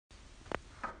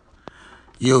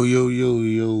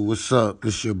Yo, what's up?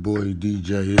 It's your boy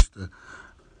DJ. It's the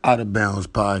Out of Bounds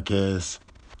Podcast.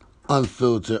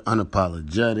 Unfiltered,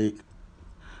 unapologetic.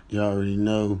 You already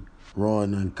know, raw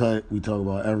and uncut. We talk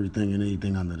about everything and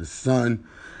anything under the sun,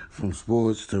 from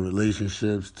sports to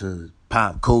relationships to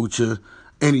pop culture.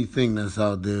 Anything that's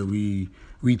out there, we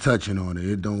touching on it.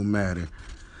 It don't matter.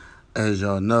 As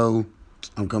y'all know,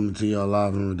 I'm coming to y'all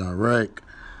live and direct.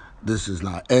 This is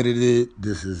not edited.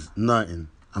 This is nothing.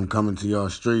 I'm coming to y'all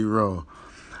straight raw.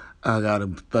 I got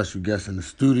a special guest in the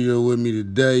studio with me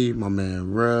today, my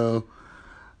man Rel,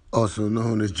 also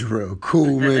known as Jarrell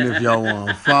Coolman. If y'all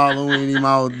want following him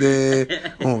out there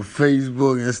on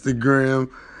Facebook, Instagram,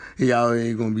 he out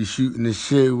here gonna be shooting the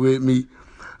shit with me.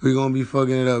 We're going to be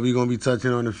fucking it up. We're going to be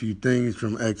touching on a few things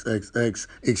from XXX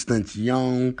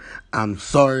Extension. I'm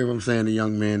sorry if I'm saying the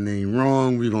young man name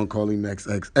wrong. We're going to call him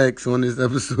XXX on this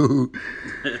episode.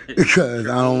 Because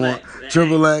I don't want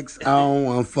Triple X. I don't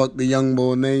want to fuck the young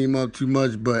boy name up too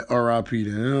much, but RIP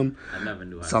to him. I never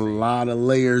knew how it's a lot of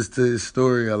layers to his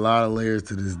story, a lot of layers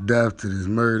to this death, to this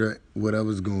murder,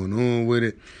 whatever's going on with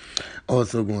it.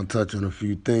 Also going to touch on a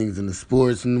few things in the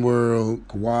sports world,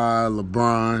 Kawhi,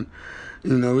 LeBron.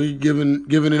 You know, we giving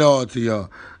it all to y'all.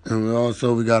 And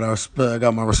we got I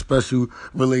got my special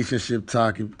relationship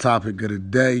topic of the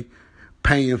day,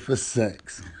 paying for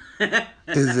sex.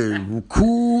 Is it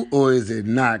cool or is it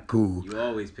not cool? You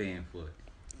always paying for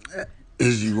it.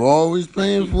 Is you always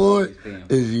paying for it?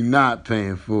 Is you not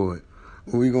paying for it?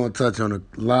 We're going to touch on a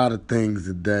lot of things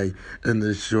today in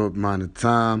this short amount of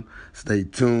time. Stay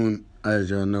tuned.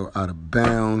 As y'all know, Out of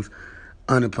Bounds,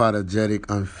 unapologetic,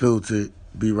 unfiltered.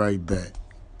 Be right back.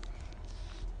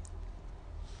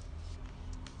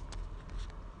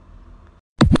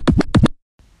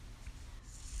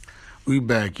 We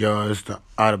back, y'all. It's the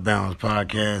Out of Bounds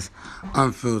Podcast,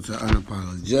 unfiltered,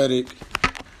 unapologetic.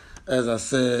 As I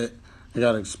said, I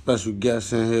got a special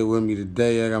guest in here with me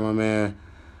today. I got my man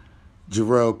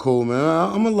Jarrell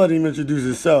Coolman. I'm going to let him introduce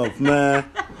himself, man.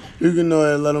 You can know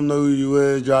it, let him know who you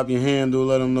is, drop your handle,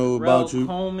 let him know about you.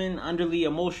 Coleman, underly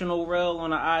emotional Rel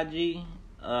on the IG.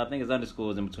 I think it's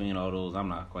underscores in between all those. I'm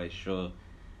not quite sure.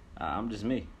 I'm just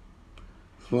me.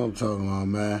 That's what I'm talking about,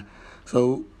 man.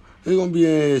 So, he's going to be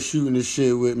in here shooting this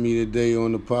shit with me today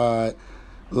on the pod,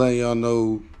 letting y'all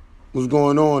know what's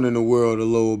going on in the world a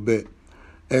little bit.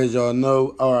 As y'all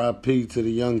know, RIP to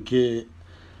the young kid,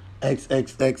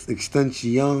 XXX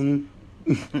Extension,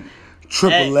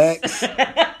 Triple X,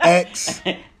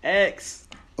 X.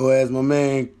 Or as my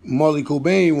man Marley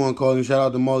Cobain want to call him, shout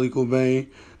out to Marley Cobain,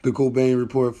 the Cobain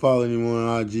Report. Follow him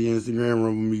on IG, Instagram,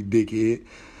 run with me, dickhead.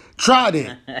 Tried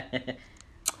it.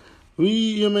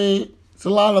 It's a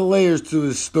lot of layers to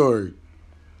his story.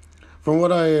 From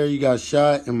what I hear, he got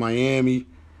shot in Miami,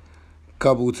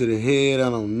 couple to the head,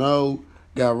 I don't know.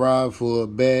 Got robbed for a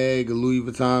Louis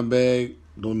Vuitton bag.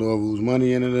 Don't know if it was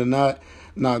money in it or not.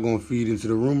 Not going to feed into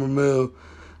the rumor mill.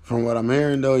 From what I'm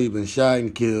hearing, though, he's been shot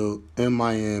and killed in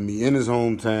Miami, in his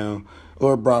hometown,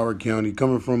 or Broward County,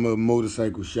 coming from a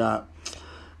motorcycle shop.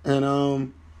 And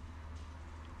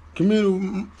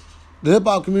the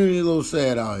hip-hop community is a little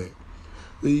sad out here.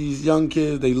 These young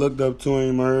kids, they looked up to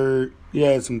him. I heard he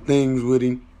had some things with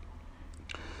him.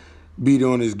 Beat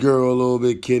on his girl a little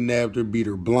bit, kidnapped her, beat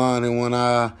her blind in one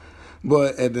eye.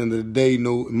 But at the end of the day,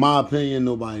 in my opinion,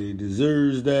 nobody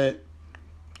deserves that.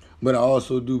 But I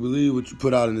also do believe what you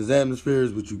put out in this atmosphere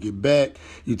is what you get back.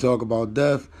 You talk about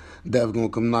death going to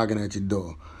come knocking at your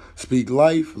door. Speak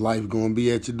life going to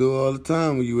be at your door all the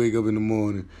time when you wake up in the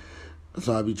morning.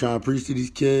 So I be trying to preach to these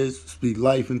kids, speak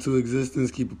life into existence,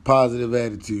 keep a positive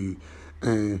attitude.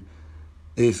 And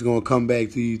it's going to come back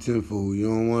to you tenfold. You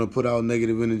don't want to put out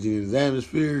negative energy in his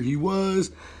atmosphere. He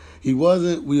wasn't,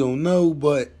 we don't know,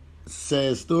 but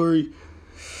sad story.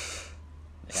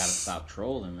 They got to stop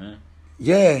trolling, man.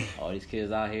 Yeah. All these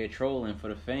kids out here trolling for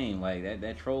the fame. Like,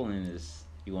 that trolling is,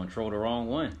 you want to troll the wrong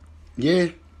one. Yeah.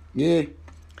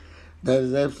 That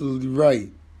is absolutely right.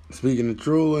 Speaking of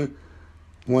trolling,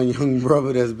 one young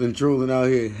brother that's been trolling out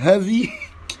here heavy.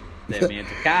 That man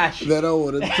Tekashi. That I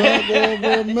want to talk on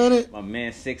for a minute. My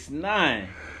man 6ix9ine.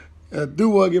 I do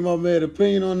want to get my man's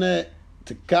opinion on that.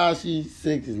 Tekashi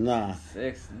 6ix9ine.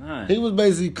 6ix9ine. He was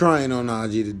basically crying on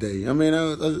IG today. I mean,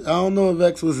 I don't know if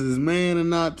X was his man or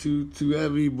not, too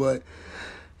heavy, but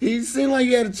he seemed like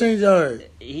he had to change heart.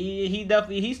 He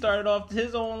definitely started off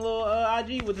his own little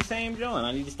IG with the same joint.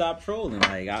 I need to stop trolling.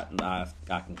 Like I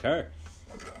concur.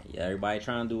 Yeah, everybody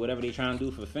trying to do whatever they trying to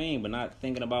do for fame, but not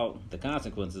thinking about the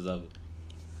consequences of it.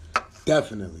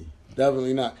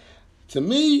 Definitely not. To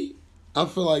me, I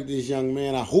feel like this young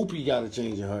man, I hope he got a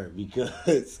change of heart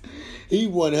because he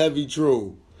one heavy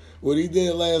troll. What he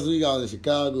did last week out in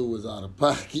Chicago was out of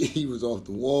pocket. He was off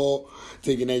the wall,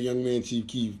 taking that young man Chief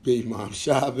Keef baby mom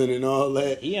shopping and all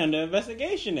that. He under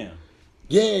investigation now.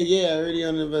 Yeah, already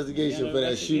under investigation for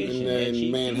that shooting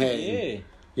in Manhattan.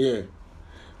 Yeah.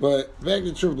 But back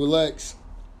to Triple X.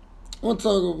 I want to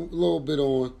talk a little bit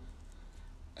on,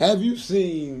 have you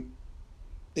seen,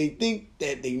 they think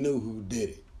that they know who did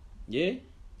it. Yeah.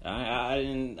 I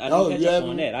didn't catch up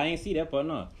on that. I ain't see that part,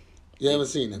 no. You haven't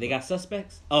seen that? They got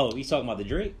suspects? Oh, he's talking about the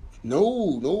Drake?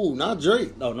 No, not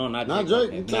Drake. Oh, no, not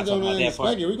Drake. Okay. We're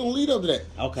going to lead up to that.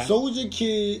 Okay. Soldier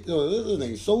Kid, this is his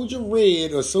name, Soldier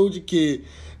Red or Soldier Kid.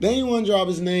 They ain't want to drop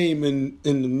his name in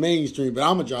the mainstream, but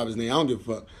I'm going to drop his name. I don't give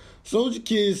a fuck. Soldier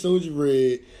Kid, Soldier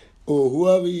Red, or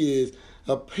whoever he is.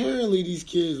 Apparently, these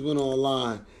kids went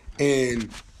online, and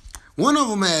one of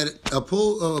them had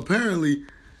apparently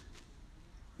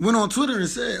went on Twitter and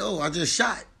said, "Oh, I just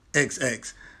shot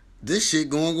XX. This shit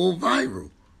gonna go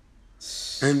viral."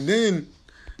 And then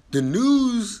the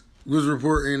news was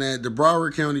reporting that the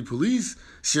Broward County Police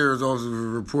Sheriff's Office was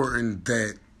reporting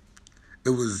that it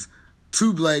was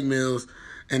two black males,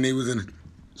 and they was in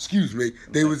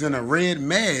a red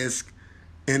mask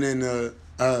and in a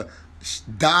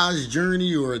Dodge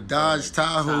Journey or a Dodge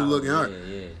Tahoe looking car.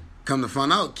 Yeah. Come to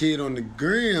find out, kid on the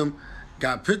gram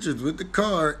got pictures with the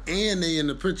car, and they in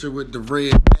the picture with the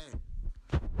red mask.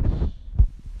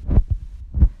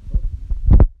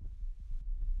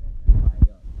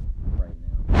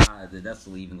 That's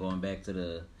even going back to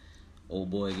the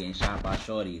old boy getting shot by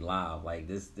Shorty live. Like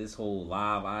this whole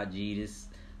live IG, this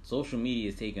social media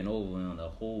is taking over on a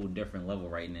whole different level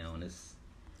right now, and it's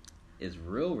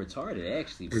real retarded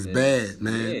actually. It's bad,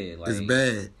 man. Yeah, like,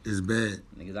 It's bad.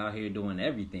 Niggas out here doing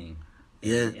everything.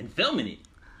 And filming it.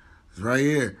 It's right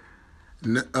here.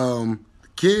 The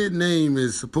kid name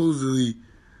is supposedly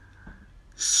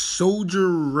Soldier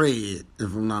Red,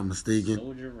 if I'm not mistaken.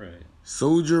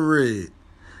 Soldier Red.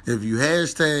 If you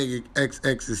hashtag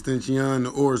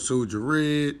XX or Soldier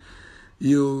Red,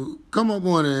 you'll come up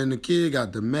on it, and the kid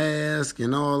got the mask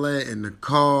and all that in the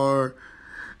car.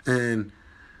 And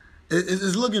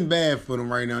it's looking bad for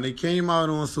them right now. They came out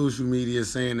on social media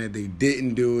saying that they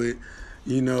didn't do it,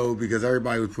 because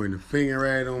everybody was pointing a finger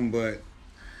at them. But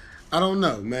I don't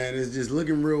know, man. It's just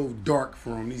looking real dark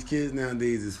for them. These kids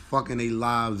nowadays is fucking their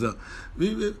lives up.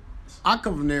 I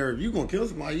come from there. If you gonna kill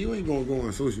somebody, you ain't gonna go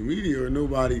on social media or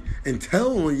nobody and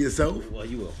tell on yourself. Well,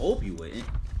 you would hope you wouldn't.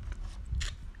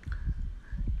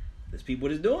 There's people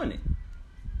that's doing it.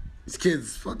 This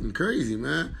kid's fucking crazy,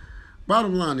 man.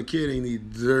 Bottom line, the kid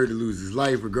ain't deserve to lose his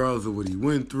life, regardless of what he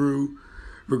went through,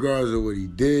 regardless of what he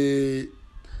did.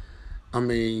 I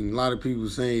mean, a lot of people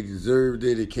saying he deserved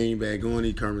it. It came back on.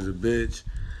 He karma's a bitch.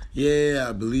 Yeah,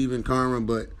 I believe in karma,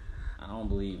 but I don't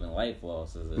believe in life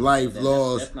loss.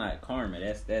 That's not karma.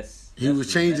 That's he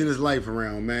was changing his life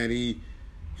around, man. He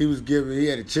had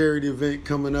a charity event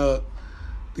coming up.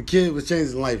 The kid was changing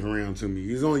his life around to me.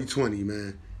 He's only 20,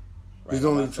 man. He's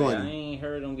only 20. I ain't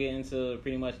heard him get into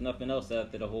pretty much nothing else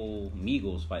after the whole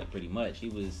Migos fight. Pretty much, he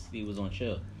was on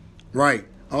chill. Right.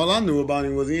 All I knew about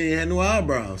him was he ain't had no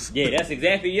eyebrows. Yeah, that's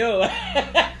exactly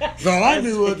So all I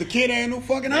knew was the kid ain't no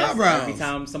fucking eyebrows. Every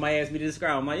time somebody asked me to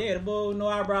describe him, I'm like, yeah, the boy with no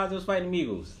eyebrows was fighting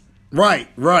Migos. Right.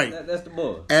 That's the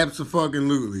boy.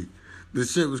 Abso-fucking-lutely.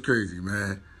 This shit was crazy,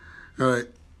 man. All right.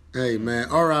 Hey, man,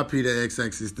 R.I.P. to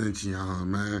XXXTentacion,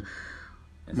 man.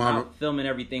 Stop filming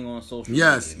everything on social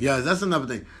media. Yes, that's another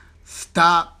thing.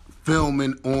 Stop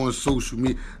filming on social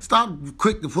media. Stop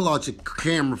quick to pull out your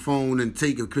camera phone and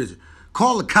take a picture.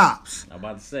 Call the cops. I'm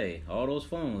about to say, all those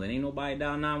phones, there ain't nobody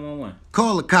down 911.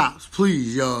 Call the cops,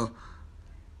 please, y'all.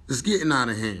 It's getting out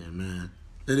of hand, man.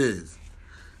 It is.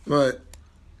 But,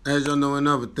 as y'all know in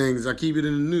other things, I keep it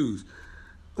in the news.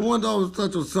 I wanted to always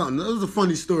touch on something. It was a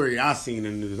funny story I seen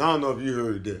in the news. I don't know if you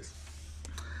heard of this.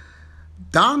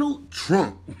 Donald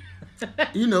Trump.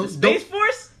 The Space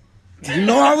Force? You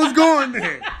know I was going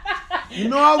there.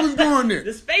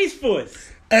 The Space Force.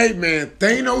 Hey, man,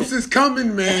 Thanos is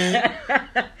coming, man.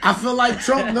 I feel like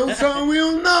Trump knows something we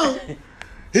don't know.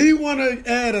 He want to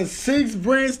add a 6th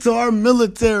branch to our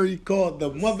military called the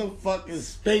motherfucking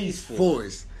Space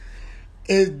Force.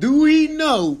 And do he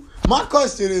know? My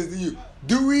question is to you.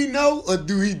 Do we know or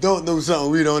do he don't know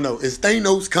something we don't know? Is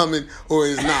Thanos coming or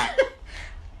is not?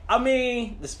 I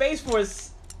mean, the Space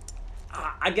Force,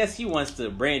 I guess he wants to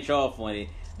branch off on it.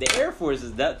 The Air Force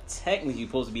is technically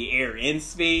supposed to be air in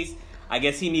space. I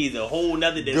guess he needs a whole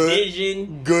nother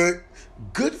division. Good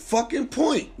fucking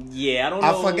point. Yeah, I don't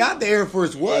know. I forgot the Air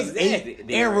Force was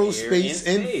aerospace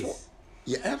and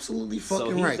You're absolutely So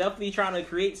fucking he's right. definitely trying to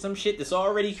create some shit that's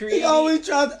already created. He always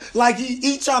trying to, like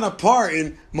he trying to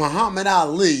pardon Muhammad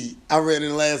Ali. I read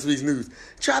in last week's news.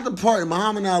 Tried to pardon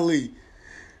Muhammad Ali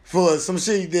for some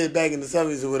shit he did back in the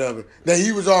 70s or whatever that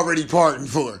he was already pardoned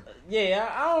for. Yeah,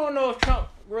 I don't know if Trump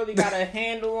really got a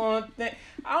handle on things.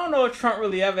 I don't know if Trump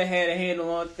really ever had a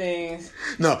handle on things.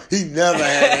 No, he never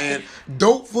had a hand.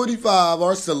 Dope 45,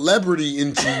 our celebrity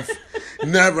in chief,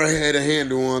 never had a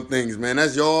handle on things, man.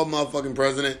 That's your motherfucking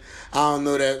president. I don't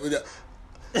know that.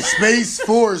 Space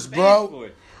Force, bro.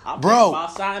 I'm Bro.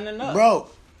 about signing up. Bro,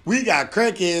 we got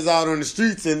crackheads out on the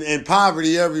streets and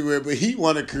poverty everywhere, but he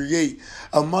want to create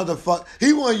a motherfucker.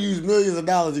 He want to use millions of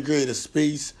dollars to create a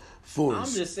Space Force.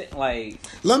 I'm just saying, like...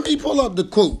 Let me pull up the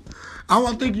quote. I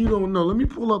don't think you don't know. Let me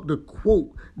pull up the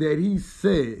quote that he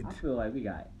said. I feel like we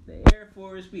got the Air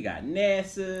Force, we got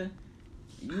NASA.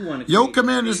 You want to... Your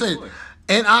commander said,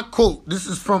 and I quote, this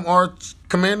is from our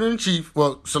commander-in-chief,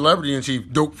 well,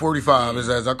 celebrity-in-chief, Dope 45,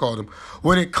 as I called him.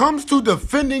 When it comes to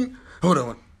defending... Hold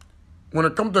on. When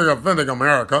it comes to defending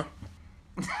America...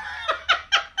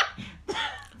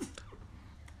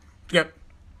 Yep.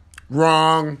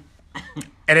 Wrong.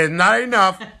 It is not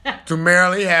enough to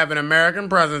merely have an American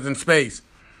presence in space.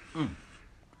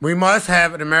 We must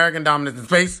have an American dominance in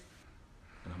space.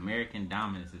 An American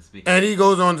dominance in space. And he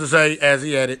goes on to say, as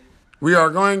he added, we are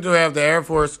going to have the Air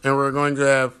Force and we're going to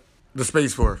have the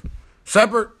Space Force.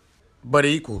 Separate, but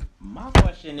equal. My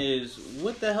question is,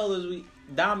 what the hell is we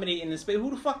dominating in space? Who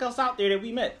the fuck else out there that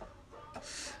we met?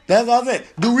 That's all I said.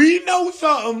 Do we know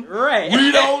something? Right.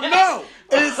 We don't know.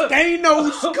 It's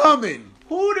Thanos coming.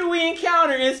 Who do we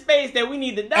encounter in space that we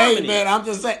need to dominate? Hey, man, I'm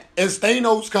just saying, it's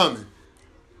Thanos coming.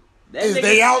 That Is nigga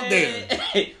they out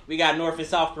said, we got North and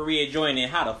South Korea joining.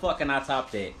 How the fuck can I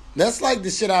top that? That's like the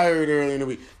shit I heard earlier in the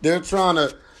week. They're trying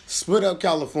to split up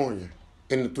California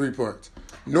into 3 parts.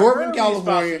 Northern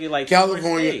California, like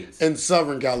California, and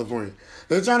Southern California.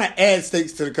 They're trying to add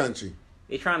states to the country.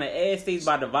 They're trying to add states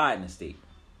by dividing the state.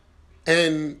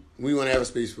 And we want to have a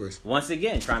Space Force. Once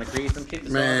again, trying to create some shit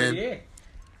that's Man. already there.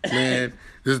 Man,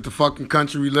 this is the fucking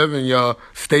country we live in, y'all.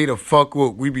 Stay the fuck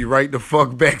woke. We be right the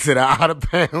fuck back to the Out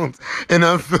of Bounds and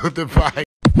Unfiltered Podcast.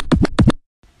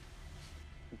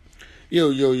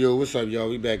 Yo, what's up, y'all?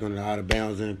 We back on the Out of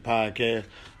Bounds and Podcast.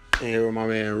 And here with my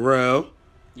man, Rel.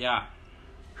 Yeah.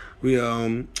 We're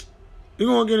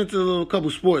gonna get into a little couple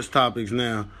sports topics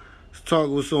now. Let's talk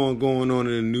what's going on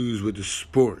in the news with the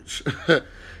sports.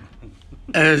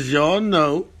 As y'all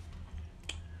know,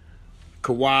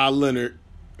 Kawhi Leonard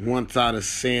wants out of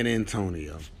San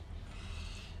Antonio.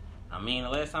 I mean, the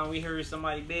last time we heard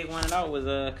somebody big wanted out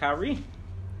was Kyrie.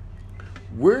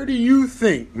 Where do you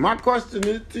think, my question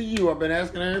is to you, I've been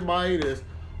asking everybody this,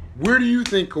 where do you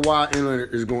think Kawhi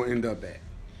Leonard is going to end up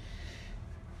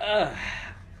at?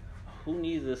 Who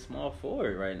needs a small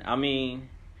forward right now? I mean,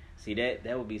 see, that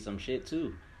would be some shit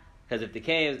too. Because if the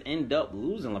Cavs end up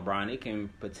losing LeBron, they can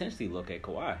potentially look at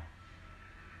Kawhi.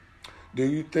 Do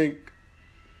you think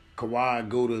Kawhi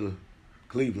go to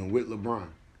Cleveland with LeBron?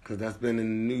 Because that's been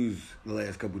in the news the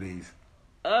last couple of days.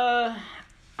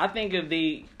 I think if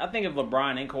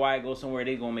LeBron and Kawhi go somewhere,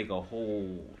 they're gonna make a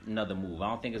whole another move. I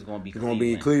don't think it's gonna be. It's gonna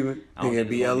be in Cleveland. Think it'd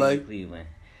be LA. Cleveland.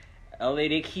 LA,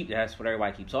 that's what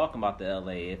everybody keeps talking about. The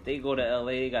LA. If they go to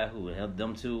LA, they got who?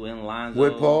 Them two in Lonzo.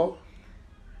 With Paul.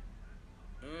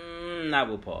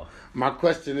 Not with Paul. My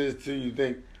question is, do you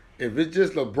think if it's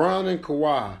just LeBron and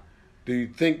Kawhi, do you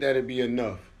think that'd be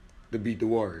enough to beat the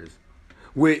Warriors?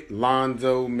 With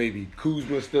Lonzo, maybe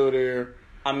Kuzma still there.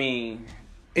 I mean,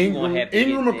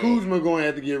 Ingram or Kuzma going to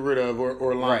have to get rid of,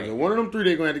 or Lonzo. Right. One of them three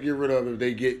they're going to have to get rid of if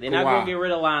they get They're Kawhi. not going to get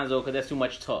rid of Lonzo because that's too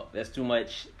much talk. That's too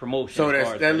much promotion. So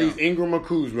that's at least Ingram or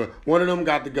Kuzma. One of them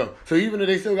got to go. So even if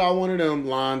they still got one of them,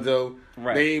 Lonzo,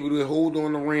 right, they able to hold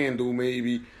on to Randall,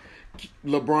 maybe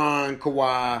LeBron,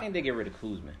 Kawhi. I think they get rid of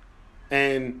Kuzma.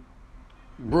 And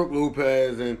Brook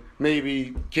Lopez and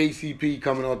maybe KCP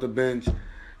coming off the bench.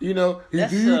 You know, do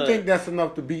you think that's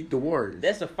enough to beat the Warriors?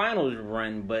 That's a finals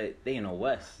run, but they in the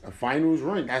West. A finals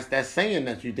run. That's saying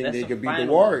that you think that's they could beat the finals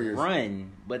Warriors.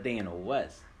 Run, but they in the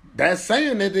West. That's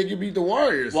saying that they could beat the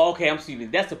Warriors. Well, okay, I'm excuse me.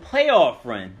 That's a playoff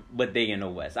run, but they in the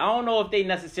West. I don't know if they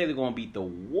necessarily going to beat the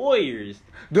Warriors.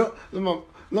 Let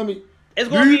me. It's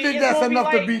do you think that's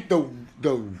enough to beat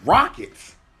the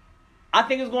Rockets? I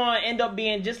think it's going to end up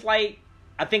being just like.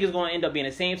 I think it's going to end up being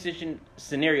the same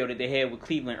scenario that they had with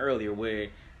Cleveland earlier, where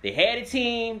they had a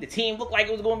team, the team looked like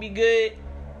it was going to be good,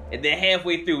 and then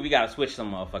halfway through, we got to switch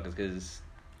some motherfuckers because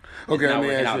okay, let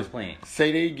me ask you.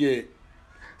 Say they get,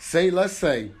 let's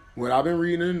say, what I've been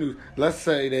reading in the news, let's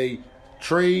say they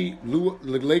trade, the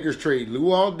Lakers trade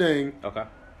Luol Deng, okay,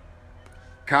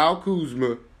 Kyle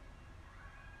Kuzma.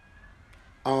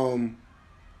 Who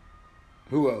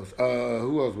else?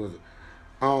 Who else was it?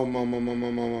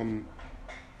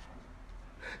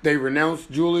 They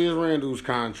renounced Julius Randle's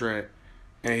contract,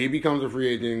 and he becomes a free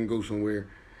agent and goes somewhere.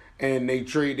 And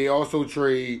they also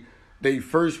trade their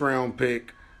first round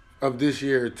pick of this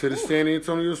year to the San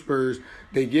Antonio Spurs.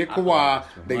 They get Kawhi,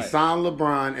 they sign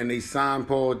LeBron, and they sign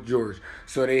Paul George.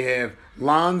 So they have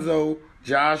Lonzo,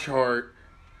 Josh Hart,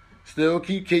 still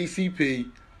keep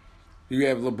KCP. You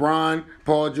have LeBron,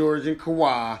 Paul George, and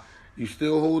Kawhi. You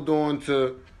still hold on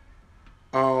to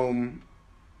Brook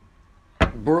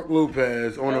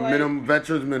Lopez on a minimum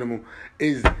veterans minimum.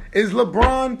 Is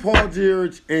LeBron, Paul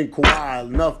George, and Kawhi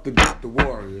enough to beat the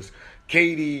Warriors?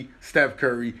 KD, Steph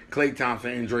Curry, Klay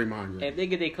Thompson, and Draymond Green. If they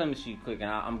get their chemistry clicking,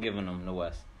 I'm giving them the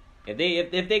West.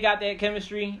 If they got that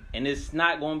chemistry, and it's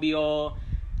not going to be all,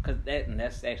 because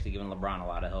that's actually giving LeBron a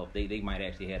lot of help. They might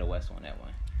actually have the West on that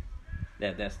one.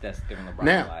 That's giving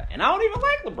LeBron a lot. And I don't even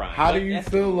like LeBron. How do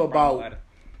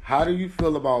you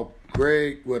feel about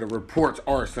Greg? What the reports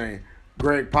are saying?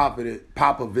 Greg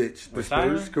Popovich, the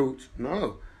Spurs coach.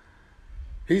 No,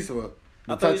 he's to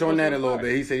touch on that a little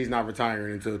bit. He said he's not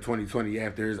retiring until 2020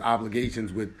 after his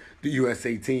obligations with the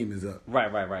USA team is up.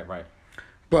 Right.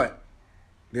 But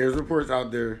there's reports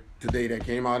out there today that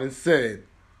came out and said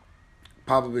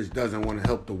Popovich doesn't want to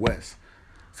help the West.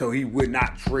 So he would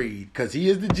not trade because he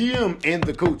is the GM and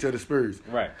the coach of the Spurs.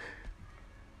 Right.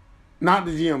 Not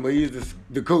the GM, but he is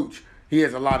the coach. He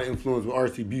has a lot of influence with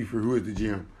R.C. Buford, who is the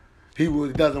GM. He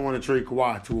doesn't want to trade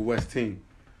Kawhi to a West team.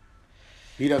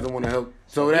 He doesn't want to help.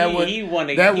 So that would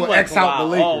X out the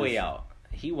Lakers. All the way out.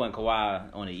 He want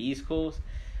Kawhi on the East Coast.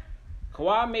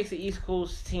 Kawhi makes the East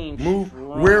Coast team move.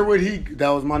 Strong. Where would he? That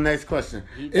was my next question.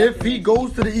 If he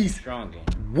goes to the East, stronger.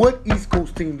 What East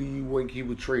Coast team do you think he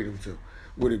would trade him to?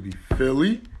 Would it be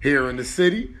Philly here in the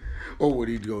city, or would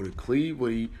he go to Cleveland?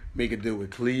 Would he make a deal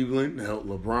with Cleveland to help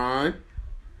LeBron?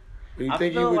 Do you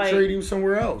think he would trade him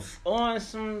somewhere else? On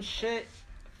some shit,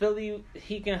 Philly,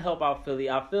 he can help out Philly.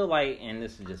 I feel like, and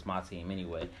this is just my team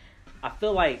anyway, I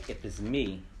feel like if it's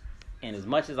me, and as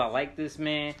much as I like this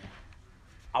man,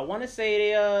 I want to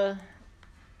say I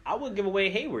would give away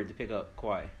Hayward to pick up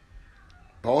Kawhi.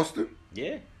 Boston?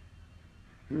 Yeah.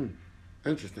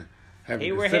 Interesting. Have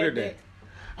you considered that?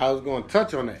 I was going to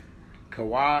touch on that.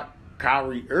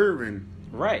 Kyrie Irving.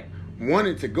 Right.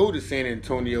 Wanted to go to San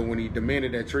Antonio when he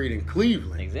demanded that trade in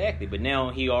Cleveland. Exactly, but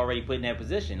now he already put in that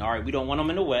position. All right, we don't want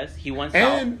him in the West. He wants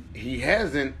out. And he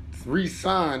hasn't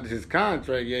re-signed his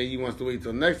contract yet. He wants to wait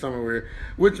till next summer,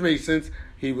 which makes sense.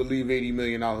 He would leave $80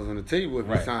 million on the table if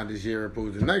he signed this year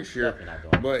opposed to next year.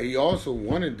 But he also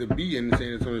wanted to be in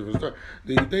San Antonio for the start.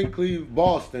 Do you think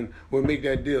Boston would make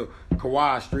that deal?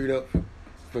 Kawhi straight up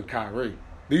for Kyrie.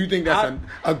 Do you think that's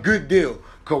a good deal?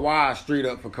 Kawhi straight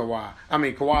up for Kawhi. I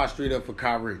mean, Kawhi straight up for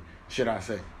Kyrie, should I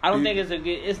say? I don't think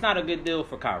it's not a good deal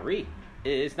for Kyrie.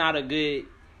 It's not a good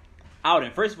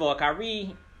outing. First of all,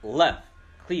 Kyrie left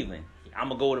Cleveland. I'm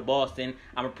going to go to Boston.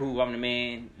 I'm going to prove I'm the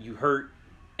man. You hurt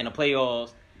in the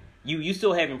playoffs. You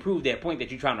still haven't proved that point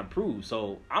that you're trying to prove.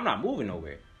 So I'm not moving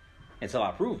nowhere until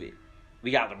I prove it.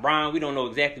 We got LeBron. We don't know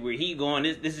exactly where he's going.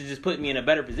 This is just putting me in a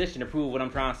better position to prove what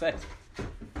I'm trying to say.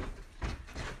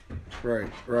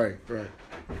 Right.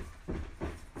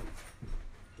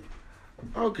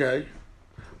 Okay.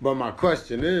 But my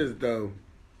question is, though,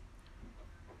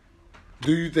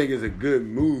 do you think it's a good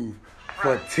move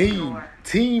for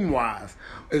team-wise?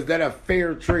 Is that a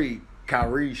fair trade,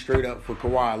 Kyrie straight up for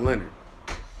Kawhi Leonard?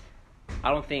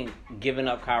 I don't think giving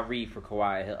up Kyrie for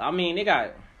Kawhi. I mean, they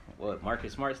got,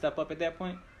 Marcus Smart step up at that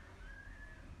point?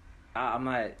 I'm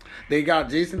not. They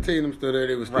got Jason Tatum still there.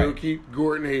 They would still keep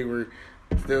Gordon Hayward.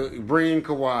 Still bring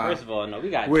Kawhi. First of all, no, we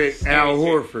got with Al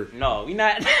Horford. No, we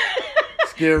not.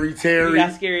 Scary Terry. We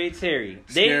got Scary Terry.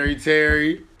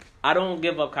 Terry. I don't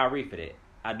give up Kyrie for that.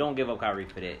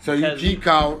 So you keep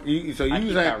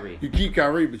Kyrie. You keep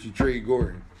Kyrie, but you trade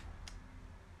Gordon.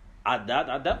 I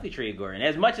definitely trade Gordon.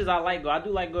 As much as I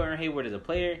do like Gordon Hayward as a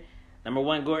player. Number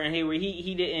one, Gordon Hayward,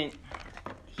 he didn't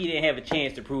have a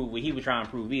chance to prove what he was trying to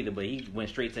prove either, but he went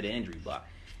straight to the injury block.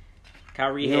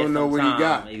 Kyrie you don't know what he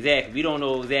got. Exactly. We don't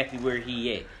know exactly where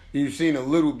he at. You've seen a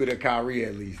little bit of Kyrie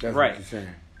at least. That's what you're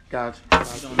saying. Gotcha. We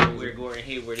don't know where Gordon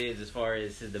Hayward is as far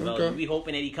as his development. Okay. We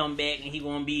hoping that he come back and he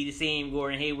gonna be the same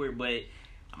Gordon Hayward, but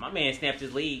my man snapped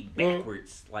his leg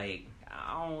backwards. Like,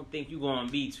 I don't think you're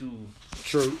gonna be too.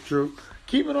 True.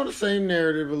 Keep it on the same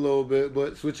narrative a little bit,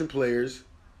 but switching players.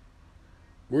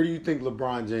 Where do you think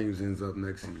LeBron James ends up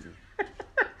next season?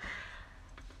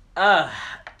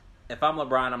 If I'm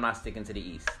LeBron, I'm not sticking to the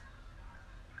East.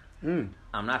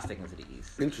 I'm not sticking to the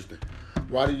East. Interesting.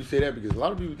 Why do you say that? Because a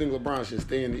lot of people think LeBron should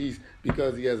stay in the East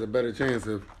because he has a better chance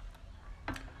of,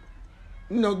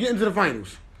 getting to the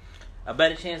finals. A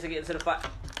better chance to get into the fight.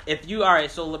 If you all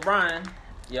right, so LeBron,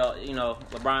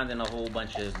 LeBron's in a whole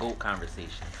bunch of GOAT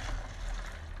conversations.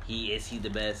 Is he the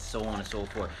best? So on and so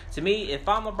forth. To me, if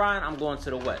I'm LeBron, I'm going to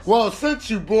the West. Well, since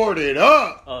you brought it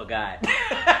up, oh God,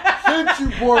 since you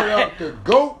brought up the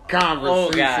GOAT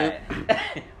conversation, oh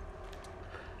God,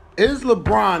 is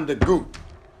LeBron the GOAT?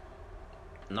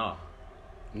 No.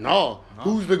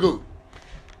 Who's the GOAT?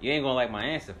 You ain't gonna like my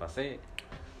answer if I say it.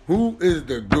 Who is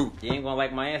the GOAT? You ain't gonna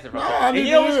like my answer. No,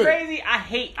 you know what's crazy? I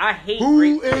hate.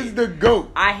 Who is the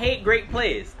GOAT? I hate great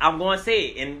players. I'm gonna say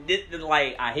it, and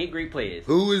I hate great players.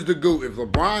 Who is the GOAT? If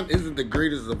LeBron isn't the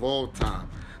greatest of all time,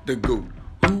 the GOAT.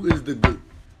 Who is the GOAT?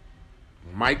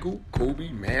 Michael,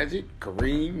 Kobe, Magic,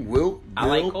 Kareem, Wilt, Bill? I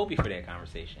like Kobe for that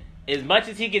conversation. As much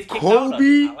as he gets kicked out of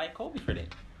it, I like Kobe for that.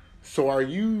 So are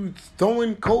you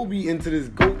throwing Kobe into this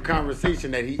GOAT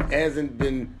conversation that he hasn't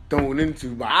been thrown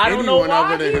into by anyone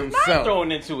other than himself? Not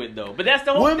thrown into it though, but that's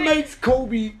the whole thing. What makes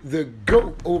Kobe the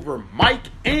GOAT over Mike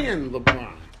and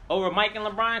LeBron? Over Mike and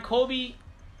LeBron, Kobe.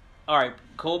 All right,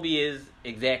 Kobe is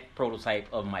exact prototype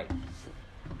of Mike.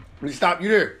 Let me stop you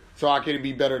there. So how can he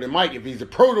be better than Mike if he's a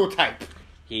prototype?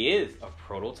 He is a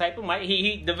prototype of Mike.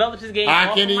 He developed his game.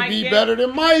 How can he be better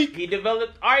than Mike? He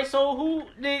developed. All right, so who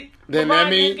did LeBron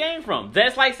get his game from?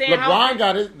 That's like saying LeBron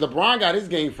got his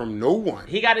game from no one.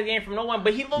 He got his game from no one,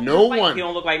 but he looks no one. He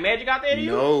don't look like Magic out there to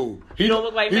you? No. He don't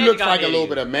look like Magic. He looks like a little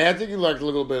bit of Magic. He looks a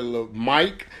little bit of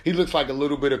Mike. He looks like a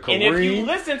little bit of Kareem. And if you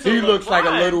listen to he looks like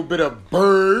a little bit of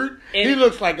Bird. He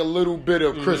looks like a little bit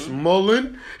of Chris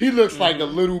Mullin. He looks like a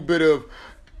little bit of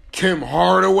Tim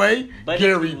Hardaway, but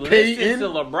Gary Payton. To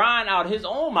LeBron out his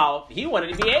own mouth, he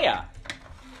wanted to be AI.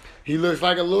 He looks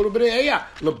like a little bit of AI.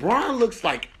 LeBron looks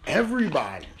like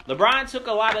everybody. LeBron took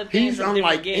a lot of things. He's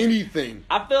unlike anything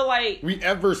I feel like we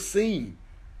ever seen.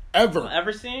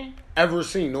 Ever seen? Ever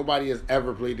seen. Nobody has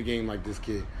ever played the game like this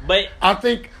kid. But I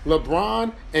think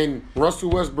LeBron and Russell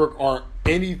Westbrook are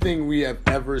anything we have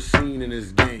ever seen in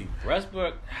this game.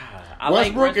 Westbrook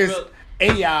is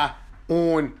AI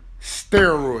on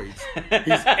steroids.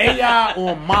 He's AI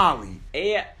on Molly.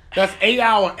 That's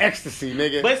AI on ecstasy,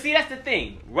 nigga. But see, that's the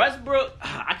thing. Westbrook,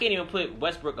 I can't even put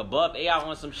Westbrook above AI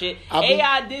on some shit.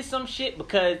 AI did some shit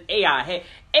because AI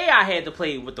had to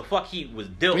play what the fuck he was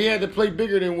dealt. He had to play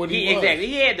bigger than what he was. Exactly.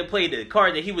 He had to play the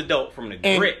card that he was dealt from the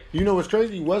grip. You know what's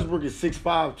crazy? Westbrook is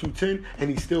 6'5", 210,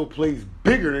 and he still plays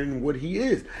bigger than what he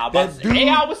is.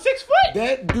 AI was 6 foot.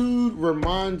 That dude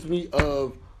reminds me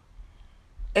of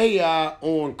AI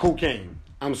on cocaine.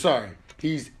 I'm sorry.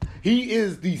 He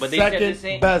is the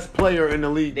second best player in the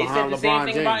league behind LeBron James. They said the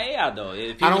same thing about AI, though.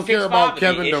 I don't care about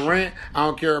Kevin Durant. I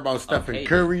don't care about Stephen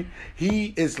Curry.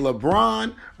 He is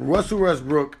LeBron, Russell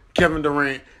Westbrook, Kevin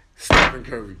Durant, Stephen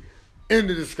Curry.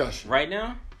 End of discussion. Right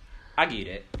now, I get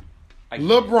it.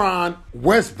 LeBron,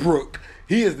 Westbrook.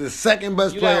 He is the second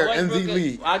best player in the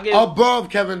league, above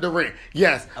Kevin Durant.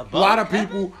 Yes, a lot of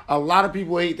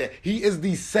people hate that. He is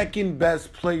the second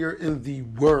best player in the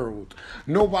world.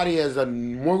 Nobody has a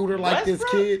motor like this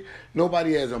kid.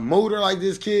 Nobody has a motor like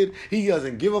this kid. He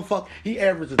doesn't give a fuck. He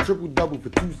averaged a triple-double for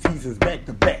 2 seasons back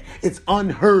to back. It's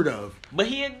unheard of. But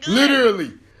he is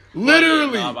good.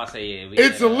 Literally.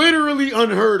 It's literally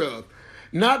unheard of.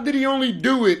 Not that he only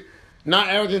do it. Not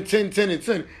averaging 10, 10, and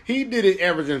 10. He did it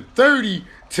averaging 30,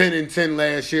 10, and 10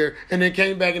 last year, and then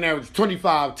came back and averaged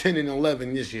 25, 10, and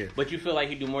 11 this year. But you feel like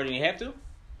he do more than he have to?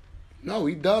 No,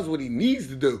 he does what he needs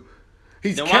to do.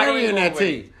 He's carrying that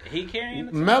team. He carrying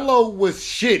the team? Melo was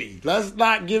shitty. Let's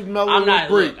not give Melo a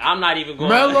break. I'm not even going.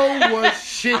 Melo was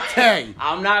shitty.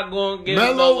 I'm not going to give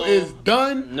Melo is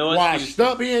done, no washed excuses.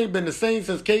 up. He ain't been the same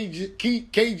since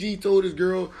KG told his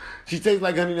girl she tastes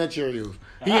like Honey Nut Cheerios.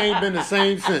 He ain't been the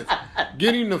same since.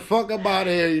 Get him the fuck up out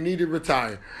of here. You need to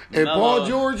retire. And Paul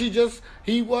George,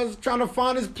 he was trying to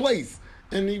find his place.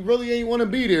 And he really ain't want to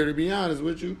be there, to be honest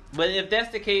with you. But if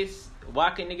that's the case,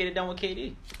 why couldn't they get it done with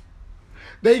KD?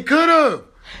 They could have.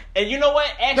 And you know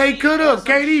what? Actually, they could have.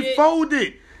 KD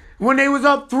folded when they was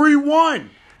up 3-1.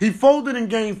 He folded in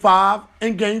Game 5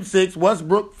 and Game 6.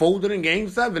 Westbrook folded in Game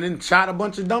 7 and shot a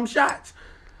bunch of dumb shots.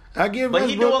 But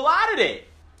he do a lot of that.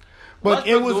 But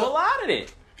it was do a lot of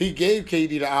it. He gave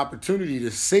KD the opportunity to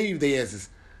save their asses.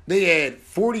 They had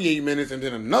 48 minutes and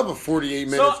then another 48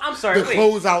 minutes to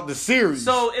close out the series.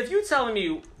 So if you're telling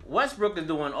me Westbrook is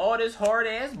doing all this hard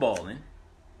ass balling,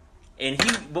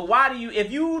 but why do you?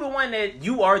 If you the one that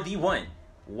you are the one,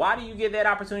 Why do you give that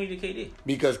opportunity to KD?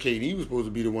 Because KD was supposed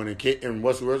to be the one, and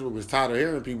Russell Westbrook was tired of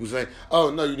hearing people say, "Oh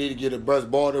no, you need to get a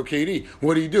best ball to KD."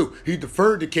 What did he do? He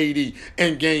deferred to KD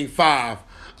in Game 5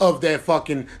 of that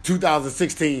fucking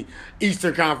 2016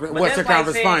 Western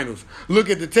Conference Finals. Look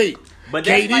at the tape. But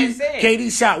that's like saying,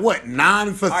 KD shot what,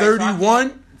 9 for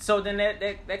 31? So then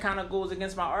that kind of goes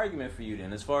against my argument for you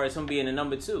then, as far as him being the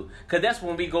number 2, because that's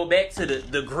when we go back to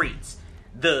the greats.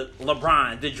 The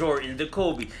LeBron, the Jordan, the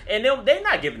Kobe. And they're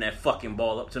not giving that fucking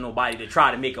ball up to nobody to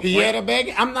try to make a play. He had a bad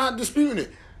game. I'm not disputing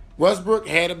it. Westbrook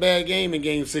had a bad game in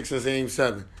Game 6 and Game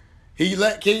 7. He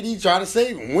let KD try to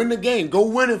save him. Win the game. Go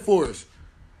win it for us.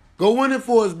 Go win it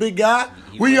for us, big guy.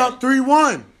 We up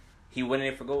 3-1. He went in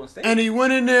it for Golden State. And he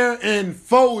went in there and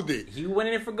folded. He went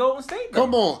in it for Golden State, though.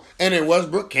 Come on. And then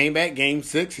Westbrook came back Game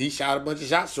 6. He shot a bunch of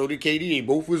shots. So did KD. They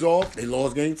both was off. They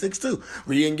lost Game 6 too.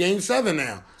 We're in Game 7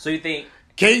 now. So you think...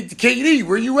 KD,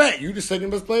 where you at? You the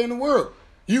second best player in the world.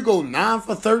 You go 9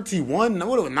 for 31.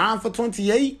 What was 9 for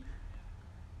 28?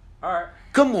 All right.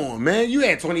 Come on, man. You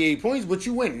had 28 points, but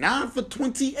you went 9 for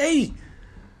 28.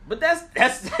 But that's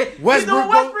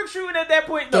Westbrook shooting at that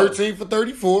point, though. 13 for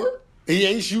 34. He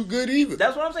ain't shoot good either.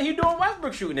 That's what I'm saying. He doing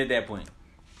Westbrook shooting at that point.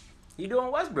 He doing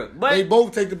Westbrook. But they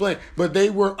both take the blame. But they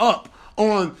were up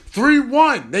on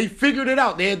 3-1. They figured it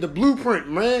out. They had the blueprint,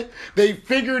 man. They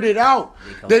figured it out.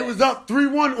 They was up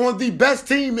 3-1 on the best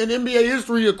team in NBA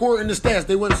history according to stats.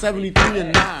 They went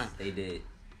 73-9. They did.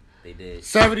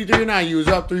 73-9. You was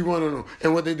up 3-1 on them.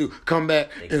 And what they do? Come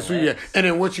back and sweep it. And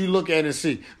then what you look at and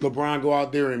see, LeBron go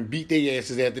out there and beat their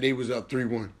asses after they was up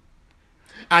 3-1.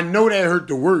 I know that hurt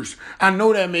the worst. I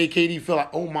know that made KD feel like,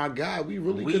 oh my God, we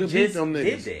really could have beat them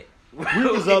niggas. Did that. We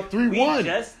was up 3-1. We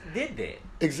just did that.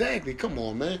 Exactly. Come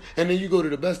on, man. And then you go to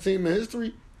the best team in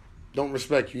history. Don't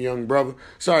respect you, young brother.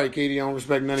 Sorry, KD. I don't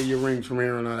respect none of your rings from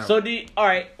here on out. So, all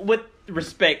right, with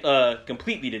respect,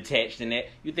 completely detached in that,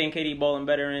 you think KD balling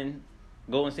better in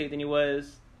Golden State than he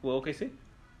was with OKC?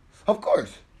 Of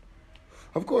course.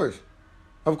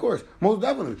 Most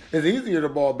definitely. It's easier to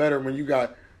ball better when you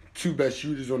got two best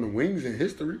shooters on the wings in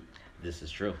history. This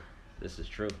is true.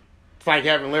 It's like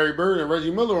having Larry Bird and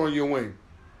Reggie Miller on your wing.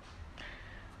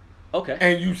 Okay.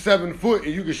 And you 7 foot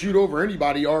and you can shoot over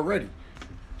anybody already.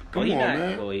 Come on,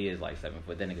 man. Well, he is like 7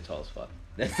 foot. That nigga tall as fuck.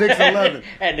 6'11".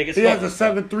 That nigga he has a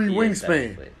 7'3"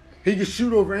 wingspan. He can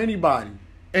shoot over anybody.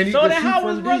 And he so can then shoot how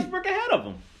from was Westbrook ahead of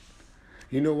him?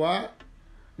 You know why?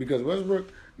 Because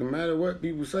Westbrook, no matter what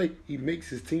people say, he makes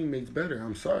his teammates better.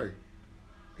 I'm sorry.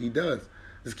 He does.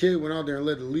 This kid went out there and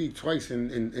led the league twice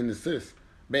in assists,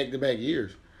 back-to-back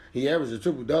years. He averaged a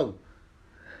triple-double.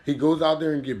 He goes out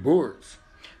there and get boards.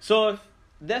 So if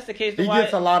that's the case, he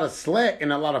gets a lot of slack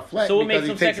and a lot of flack because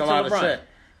he takes a lot of shot.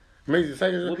 What makes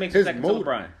him second to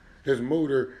LeBron? His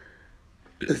motor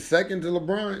is second to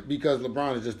LeBron because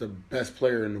LeBron is just the best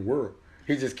player in the world.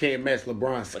 He just can't match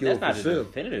LeBron's skill for skill. But that's not a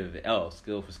definitive.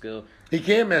 Skill for skill. He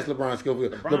can't match LeBron's skill for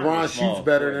skill. LeBron shoots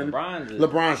better than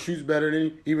LeBron shoots better than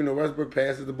him. Even though Westbrook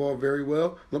passes the ball very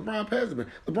well, LeBron passes it.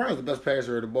 LeBron's the best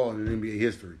passer of the ball in NBA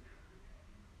history.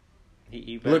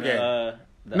 Look at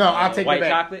I'll take white it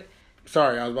back. Chocolate.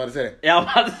 Sorry, I was about to say that. Yeah, I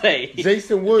was about to say.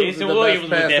 Jason Williams is the best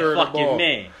passer of the ball.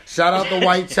 Man. Shout out to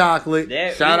White Chocolate.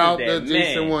 Shout out to man.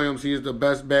 Jason Williams. He is the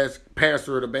best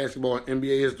passer of the basketball in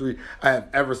NBA history I have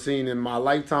ever seen in my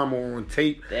lifetime or on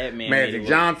tape. That man Magic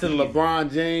Johnson,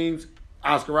 LeBron James,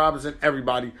 Oscar Robertson,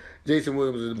 everybody. Jason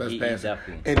Williams is the best passer.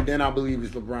 And then I believe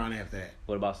it's LeBron after that.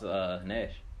 What about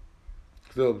Nash?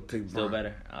 Still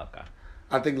better? Okay.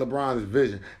 I think LeBron's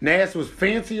vision. Nash was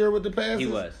fancier with the passes. He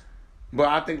was. But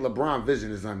I think LeBron's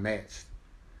vision is unmatched.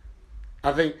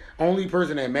 I think only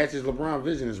person that matches LeBron's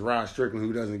vision is Rod Strickland,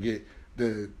 who doesn't get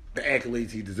the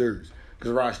accolades he deserves.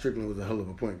 Because Rod Strickland was a hell of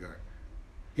a point guard.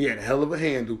 He had a hell of a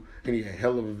handle, and he had a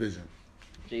hell of a vision.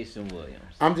 Jason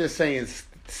Williams. I'm just saying,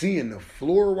 seeing the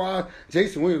floor wise,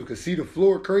 Jason Williams could see the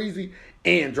floor crazy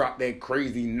and drop that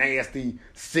crazy, nasty,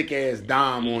 sick-ass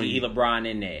dime on you. He LeBron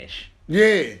and Nash.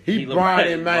 Yeah, he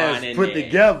Brian and Nash put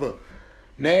together.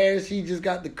 Nash, he just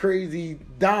got the crazy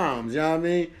dimes, you know what I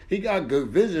mean? He got good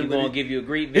vision. He's going to give you a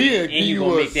great vision, and he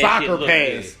will make that shit look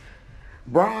good.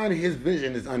 Brian, his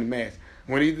vision is unmatched.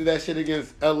 When he did that shit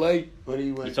against L.A., when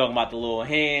he went... You talking about the little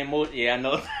hand motion? Yeah, I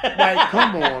know. Like,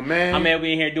 come on, man. I'm over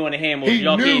here doing the hand motion.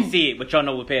 Y'all can't see it, but y'all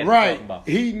know what pass right. I'm talking about.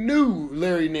 He knew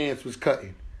Larry Nance was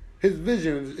cutting. His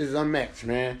vision is unmatched,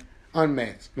 man.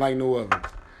 Unmatched, like no other.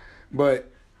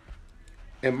 But,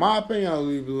 in my opinion, I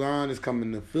believe LeBron is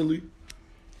coming to Philly.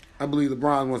 I believe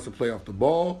LeBron wants to play off the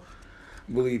ball.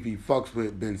 I believe he fucks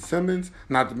with Ben Simmons.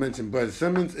 Not to mention Ben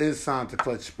Simmons is signed to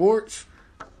Clutch Sports.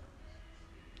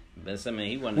 Ben Simmons,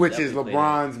 he won. Which is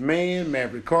LeBron's man,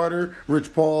 Maverick Carter,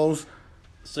 Rich Paul's.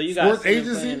 So you got sports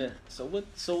agency. So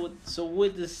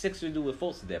what does Sixers do with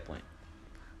Fultz at that point?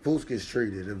 Fultz gets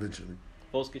traded eventually.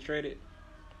 Fultz get traded.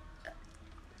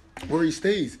 Where he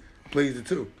stays, plays the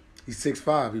 2. He's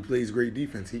 6'5". He plays great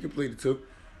defense. He can play the 2.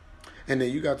 And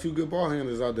then you got 2 good ball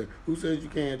handlers out there. Who says you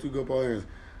can't have 2 good ball handlers?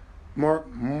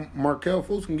 Markelle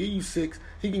Fultz can give you 6.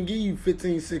 He can give you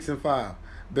 15, 6, and 5.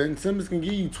 Ben Simmons can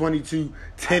give you 22,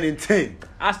 10, and 10.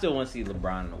 I still want to see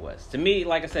LeBron in the West. To me,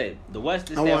 like I said, the West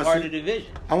is that harder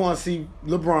division. I want to see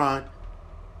LeBron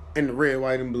in the red,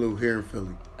 white, and blue here in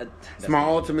Philly. It's my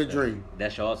ultimate dream.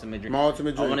 That's your ultimate dream. My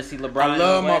ultimate dream. I want to see LeBron. I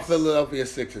love in the my West. Philadelphia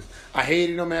Sixers. I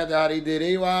hated them after how they did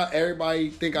AY. Everybody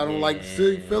think I don't like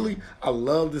Philly. I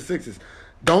love the Sixers.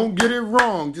 Don't get it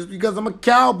wrong. Just because I'm a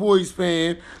Cowboys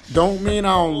fan, don't mean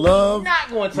I don't love Not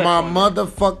going to touch my on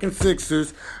motherfucking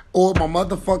Sixers or my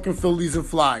motherfucking Phillies and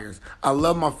Flyers. I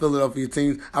love my Philadelphia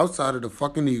teams outside of the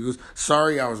fucking Eagles.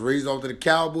 Sorry, I was raised off to the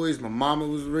Cowboys. My mama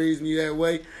was raising me that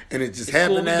way, and it just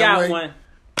happened that way. One.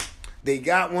 They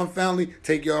got one family.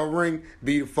 Take y'all ring.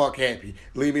 Be the fuck happy.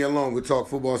 Leave me alone. We'll talk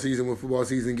football season when football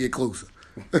season get closer.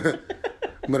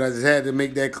 But I just had to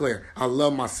make that clear. I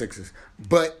love my Sixers.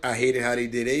 But I hated how they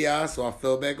did AI, so I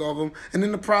fell back off them. And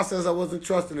in the process, I wasn't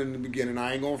trusting in the beginning.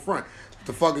 I ain't going to front. What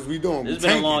the fuck is we doing? It's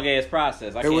been a long-ass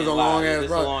process. It was a long-ass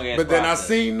process. But then I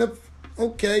seen the...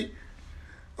 Okay,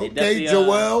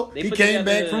 Joel. He came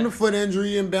back from the foot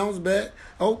injury and bounced back.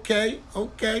 Okay.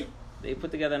 They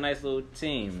put together a nice little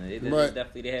team. They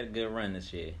had a good run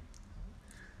this year.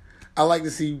 I like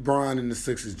to see Bron in the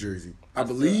Sixers jersey. I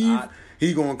believe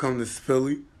he gonna come to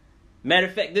Philly. Matter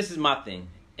of fact, this is my thing.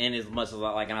 And as much as and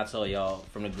I tell y'all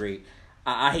from the great,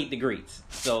 I hate the greats.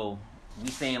 So we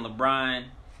saying LeBron.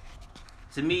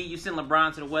 To me, you send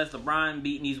LeBron to the West. LeBron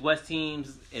beating these West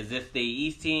teams as if they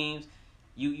East teams.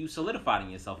 You solidifying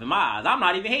yourself in my eyes. I'm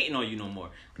not even hating on you no more.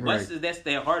 West that's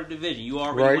their harder division. You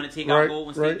already want to take out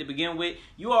Golden State to begin with.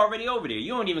 You already over there.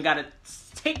 You don't even got to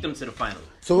take them to the finals.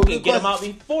 So you can get them out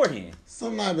beforehand.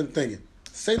 Something I've been thinking.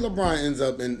 Say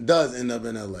LeBron does end up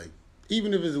in LA,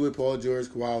 even if it's with Paul George,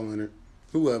 Kawhi Leonard,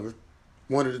 whoever,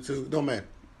 one of the two, don't matter.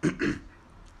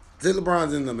 Say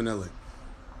LeBron's ends up in LA.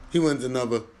 He wins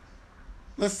another,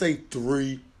 let's say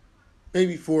 3,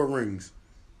 maybe 4 rings,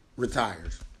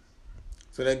 retires.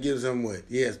 So that gives him what?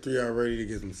 He has 3 already. That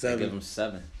gives him 7. That gives him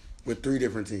 7. With 3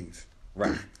 different teams.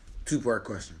 Right. 2-part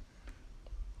question.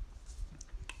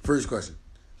 First question.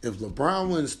 If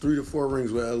LeBron wins 3 to 4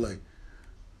 rings with LA,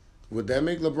 would that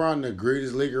make LeBron the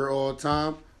greatest Laker of all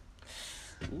time?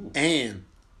 Ooh. And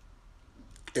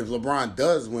if LeBron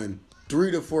does win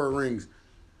 3 to 4 rings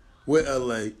with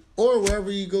LA, or wherever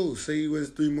he goes, say he wins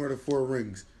 3 more to 4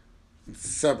 rings,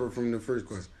 separate from the first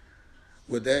question,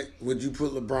 would you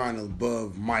put LeBron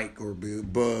above Mike or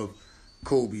above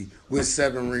Kobe with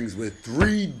 7 rings with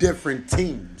 3 different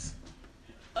teams?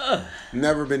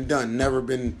 Never been done. Never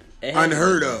been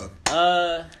unheard of.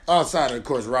 Outside of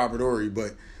course, Robert Horry,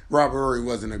 but Robert Horry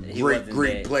wasn't a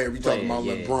great player. We talking about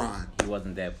LeBron. He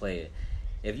wasn't that player.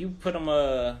 If you put him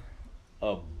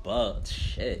above,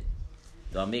 shit,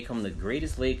 do I make him the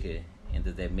greatest Laker? And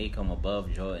does that make him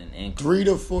above Jordan and Kobe?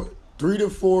 3 to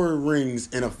 4 rings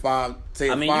in a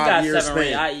 5-year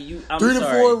span. 3 to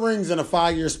 4 rings in a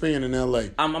 5-year span in LA.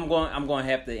 I'm going to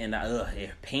have to, and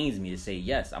it pains me to say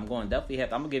yes. I'm going to definitely have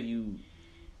to. I'm going to give you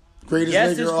greatest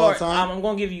Laker of all time. I'm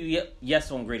going to give you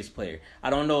yes on greatest player. I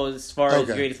don't know as far as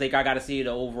greatest Laker. I got to see the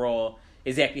overall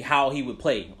exactly how he would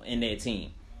play in their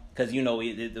team. Because,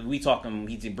 we talking,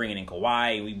 he's bringing in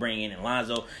Kawhi, we bringing in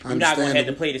Lonzo. You're not going to have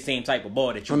to play the same type of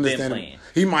ball that you've been playing.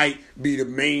 He might be the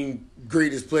main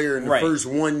greatest player in the first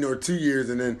 1 or 2 years,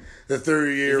 and then the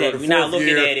third year or the fourth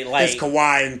year, it's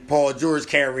Kawhi and Paul George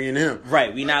carrying him.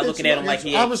 Right, we're not looking at him like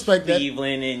he I respect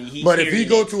Cleveland and he. But if he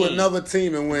go to another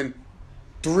team and win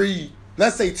 3,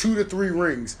 let's say 2 to 3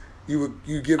 rings, you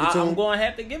give it to him? I'm going to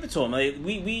have to give it to him. Like,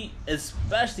 we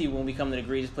especially when we come to the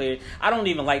greatest player. I don't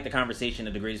even like the conversation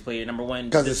of the greatest player. Number one,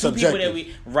 because it's subjective.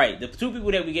 The 2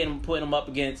 people that we putting them up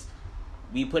against,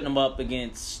 we putting them up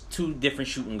against 2 different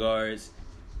shooting guards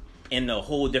in a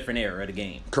whole different era of the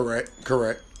game. Correct.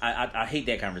 I hate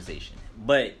that conversation.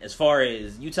 But as far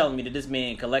as you telling me that this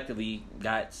man collectively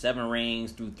got 7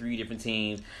 rings through 3 different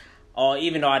teams,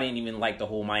 even though I didn't even like the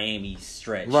whole Miami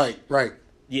stretch. Right.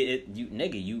 Yeah, you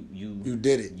did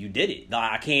it. You did it. No,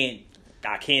 I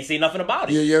can't say nothing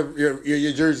about it.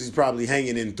 Your jersey's probably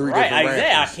hanging in 3 different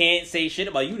rafters. I can't say shit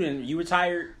about you. You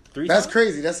retired 3 That's times?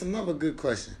 crazy. That's another good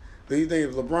question. Do you think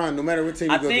if LeBron, no matter what team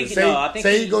he I goes think- to, no, I think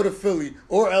say he- he go to Philly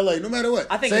or LA, no matter what,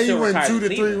 I think say he he still win retires 2 to in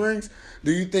 3 Cleveland. rings,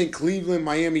 do you think Cleveland,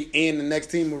 Miami, and the next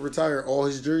team will retire all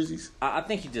his jerseys? I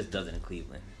think he just does it in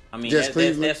Cleveland. I mean, Just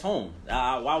Cleveland? that's home.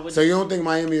 Why would? So you don't think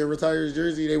Miami will retire his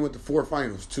jersey? They went to 4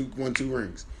 finals, 2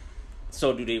 rings.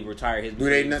 So do they retire his? Do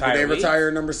they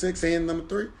retire number 6 and number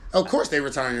 3? Of course they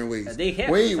retire in Wade. They have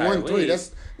to Wade retire 1, 3. Wade.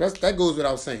 That goes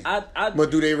without saying.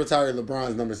 But do they retire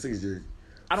LeBron's number 6 jersey?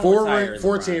 I don't retire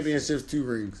 4 LeBron's. championships, 2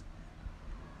 rings.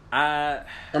 I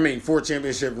 4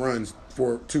 championship runs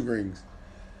for 2 rings.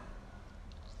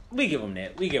 We give him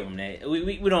that. We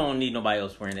don't need nobody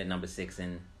else wearing that number 6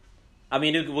 and. I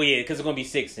mean, because it's gonna be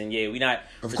 6 and we not.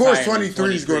 Of course, retiring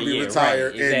 23 is going to be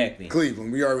retired right, exactly. in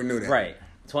Cleveland. We already knew that. Right.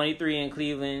 23 in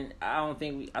Cleveland. I don't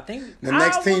think. I think The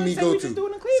next team he go do it in to,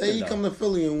 Cleveland, say he though. come to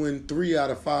Philly and win 3 out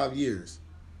of 5 years,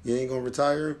 you ain't gonna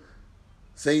retire him.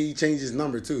 Say he changes his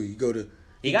number too. He go to.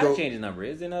 He got to change his number.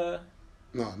 Isn't No,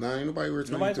 ain't nobody wear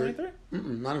 23. nobody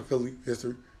 23? Not in Philly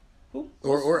history. Who?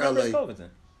 Or Who's LA. Covington?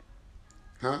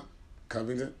 Huh?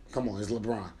 Covington? Come on, it's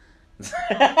LeBron.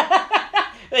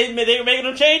 They making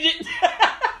him change it.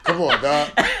 Come on, dog.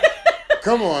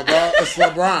 Come on, dog. It's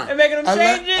LeBron. They're making him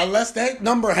change it? Unless that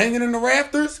number hanging in the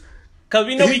rafters. Because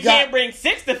we know He we got- can't bring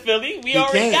 6 to Philly. We he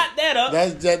already can't. got that up.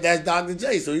 That's Dr.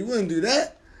 J, so he wouldn't do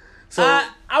that. So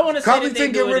I want to say that they Covington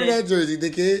do get rid it of that jersey,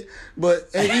 dickhead. But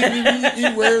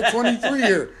he wear 23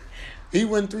 here. He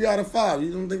won 3 out of 5.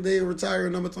 You don't think they retire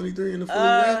number 23 in the Philly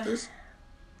Raptors?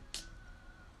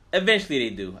 Eventually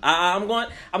they do. I'm going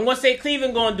to say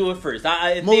Cleveland going to do it first.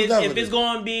 If definitely. it's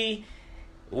going to be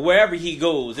wherever he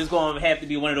goes, it's going to have to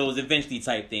be one of those eventually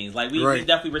type things. Like we Right.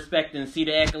 definitely respect and see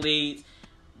the accolades.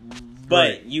 But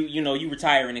Right. you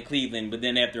retiring in Cleveland, but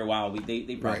then after a while they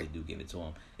probably Right. do give it to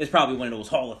him. It's probably one of those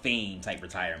Hall of Fame type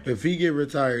retirements. If he get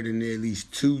retired in at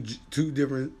least two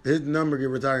different, his number get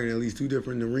retired in at least 2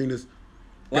 different arenas.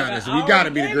 Like, So he got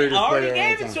to be the greatest I already player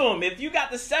gave of it all to time. him. If you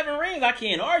got the 7 rings, I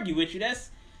can't argue with you. That's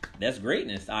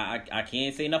greatness. I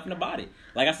can't say nothing about it.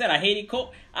 Like I said, I hated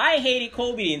Kobe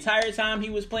the entire time he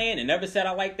was playing and never said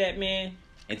I liked that man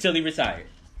until he retired.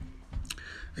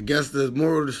 I guess the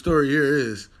moral of the story here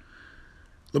is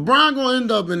LeBron gonna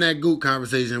end up in that GOAT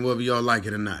conversation whether y'all like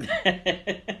it or not.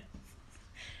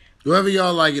 Whether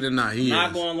y'all like it or not, he Not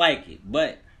is. going to like it,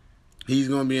 but He's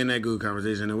gonna be in that GOAT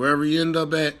conversation, and wherever he end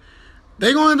up at,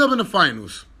 they gonna end up in the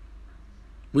finals.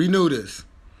 We knew this,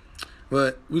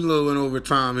 but we a little went over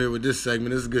time here with this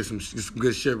segment. This is good, some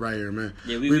good shit right here, man.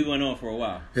 yeah, we went on for a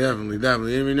while. Definitely. I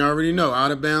mean, you already know.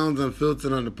 Out of bounds,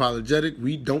 unfiltered, unapologetic.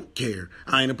 We don't care.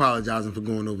 I ain't apologizing for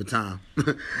going over time.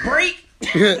 Break.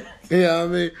 Yeah, I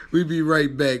mean, we be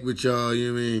right back with y'all. You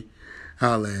know what I mean?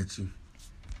 Holla at you.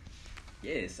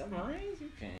 Yeah, 7 rings. You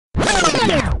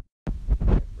can.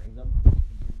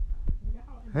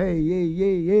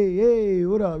 Hey.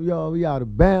 What up, y'all? We out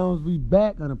of bounds. We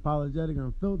back. Unapologetic,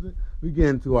 unfiltered. We get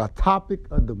into our topic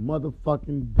of the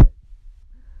motherfucking day.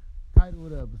 Title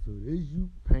of the episode, is you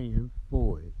paying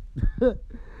for it?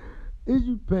 Is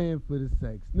you paying for the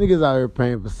sex? Niggas out here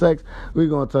paying for sex. We're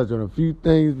going to touch on a few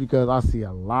things because I see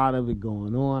a lot of it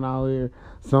going on out here.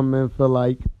 Some men feel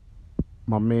like,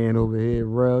 my man over here,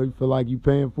 Rel, you feel like you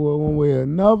paying for it one way or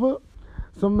another.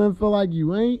 Some men feel like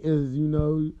you ain't. It's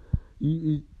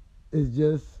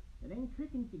just, It ain't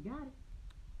tricking if you got it.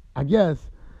 I guess.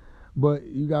 But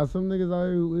you got some niggas out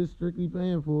here who is strictly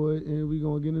paying for it, and we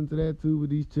going to get into that too with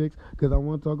these chicks because I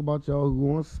want to talk about y'all who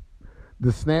wants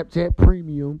the Snapchat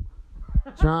premium.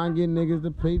 Try and get niggas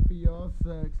to pay for y'all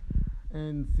sex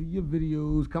and see your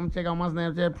videos. Come check out my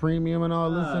Snapchat premium and all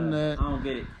this and that. I don't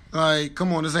get it. All right,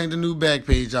 come on. This ain't the new back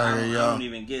page out here, I y'all. don't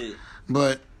even get it.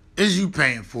 But is you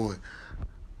paying for it?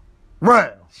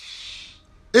 Right.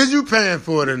 Is you paying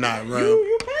for it or not, bro?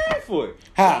 You paying for it.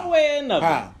 How? One way or another.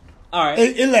 How? All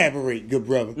right. Elaborate, good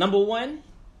brother. Number one,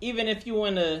 even if you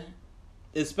want to,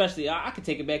 especially, I could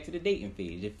take it back to the dating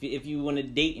phase. If you want a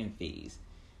dating phase,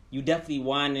 you definitely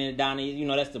whining it down. You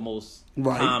know, that's the most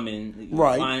common.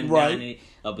 Right. Whining down it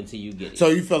up until you get it. So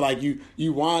you feel like you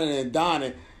whining and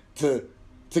dining to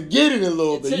get it a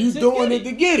little bit. You To doing get it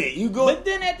to get it. You go. But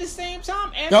then at the same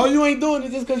time, after, No, you ain't doing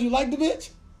it just because you like the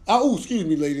bitch. Oh, excuse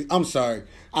me, lady. I'm sorry.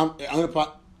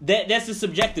 that's a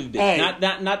subjective bitch, Hey, not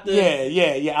the.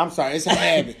 Yeah. I'm sorry. It's a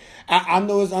habit. I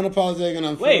know it's unapologetic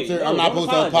and Wait, unfiltered. no, I'm not don't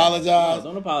supposed to apologize. No,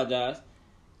 don't apologize.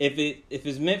 If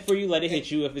it's meant for you, let it hit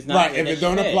you. If it's not, Right. let If that it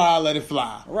don't shit hit. apply, let it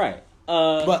fly. Right.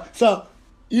 But so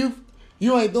you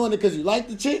ain't doing it because you like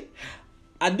the chick.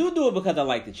 I do it because I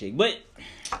like the chick, but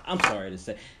I'm sorry to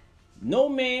say, no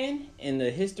man in the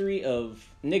history of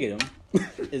niggerdom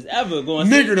is ever going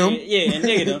to Nigger them. Yeah, and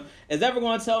nigger them is ever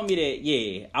going to tell me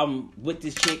that I'm with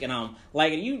this chick and I'm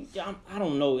like I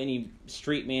don't know any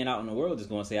straight man out in the world that's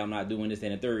going to say I'm not doing this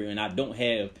and the third and I don't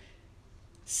have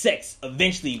sex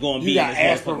eventually going to be in this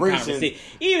aspirations. conversation.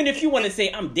 Even if you want to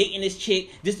say I'm dating this chick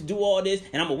just to do all this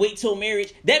and I'm gonna wait till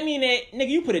marriage, that mean that nigga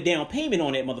you put a down payment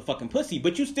on that motherfucking pussy,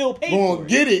 but you still pay for it.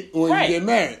 Get it when you get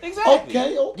married. Exactly.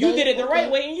 Okay. You did it the right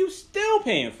way and you still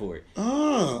paying for it. You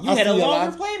had a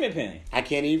longer payment plan. I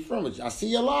can't even from it. I see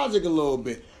your logic a little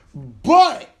bit,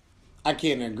 but I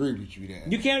can't agree with you there.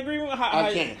 You can't agree with how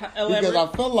I can't because I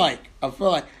feel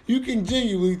like you can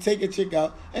genuinely take a chick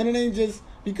out, and it ain't just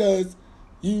because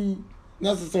you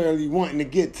necessarily wanting to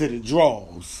get to the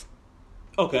draws.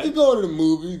 Okay. You go to the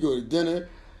movie, you go to dinner,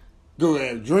 go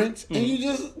have drinks, and you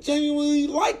just genuinely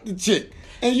like the chick,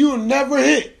 and you'll never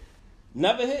hit.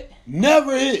 Never hit?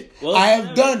 Never hit. Well, I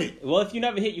have done it. Well, if you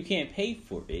never hit, you can't pay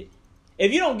for it.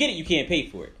 If you don't get it, you can't pay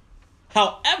for it.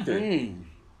 However,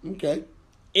 okay.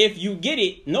 If you get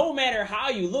it, no matter how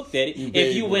you looked at it,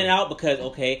 if you went out because,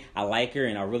 okay, I like her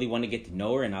and I really want to get to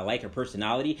know her and I like her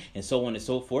personality and so on and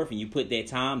so forth, and you put that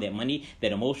time, that money,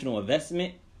 that emotional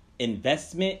investment,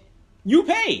 you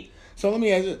pay. So let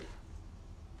me ask you.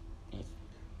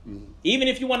 Even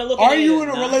if you want to look at it. Are you in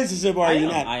a relationship or are you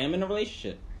not? I am in a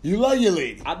relationship. You love your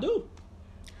lady? I do.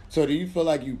 So do you feel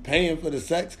like you paying for the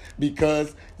sex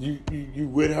because you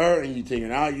with her and you taking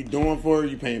out, you doing for her,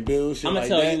 you paying bills, shit I'm like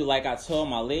gonna that? tell you, like I told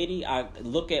my lady, I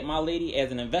look at my lady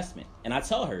as an investment, and I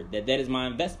tell her that is my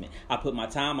investment. I put my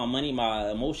time, my money,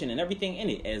 my emotion, and everything in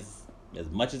it as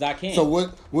much as I can. So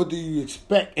what do you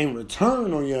expect in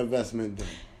return on your investment then?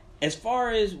 As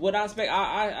far as what I expect,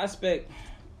 I expect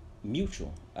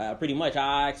mutual. Pretty much,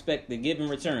 I expect the give and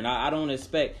return. I don't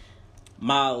expect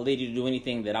my lady to do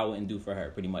anything that I wouldn't do for her,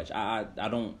 pretty much. I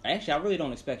really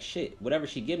don't expect shit. Whatever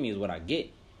she give me is what I get.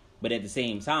 But at the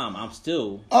same time, I'm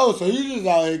still... Oh, so you just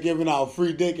out here giving out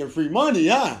free dick and free money,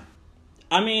 huh?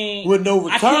 I mean... With no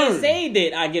return. I can't say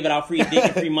that I give it out free dick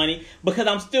and free money because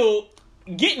I'm still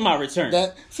getting my return.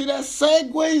 That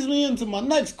segues me into my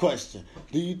next question.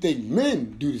 Do you think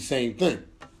men do the same thing?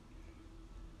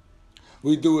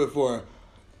 We do it for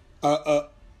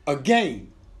a gain.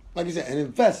 Like you said, an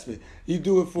investment. You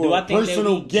do it for a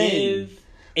personal gain.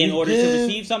 In order to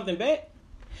receive something back?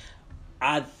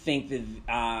 I think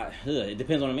that it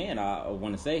depends on the man. I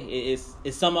want to say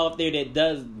it's some out there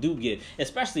that do give,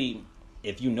 especially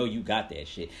if you know you got that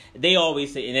shit. They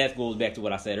always say, and that goes back to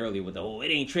what I said earlier with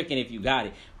it ain't tricking if you got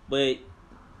it. But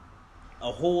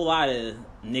a whole lot of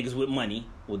niggas with money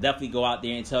will definitely go out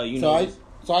there and tell you. So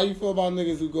how you feel about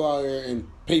niggas who go out here and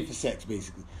pay for sex,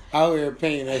 basically? Out here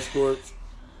paying escorts.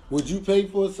 Would you pay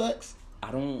for sex?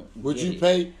 I don't. Would you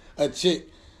pay a chick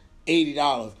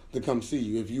 $80 to come see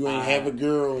you if you ain't have a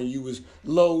girl and you was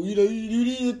low? You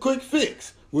need a quick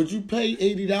fix. Would you pay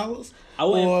 $80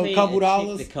 or a couple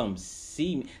dollars to come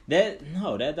see me? That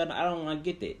I don't want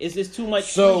to get that. It's just too much.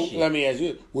 So let me ask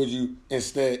you: would you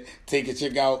instead take a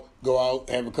chick out, go out,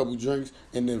 have a couple drinks,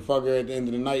 and then fuck her at the end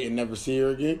of the night and never see her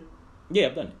again? Yeah,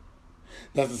 I've done it.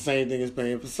 That's the same thing as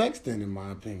paying for sex, then, in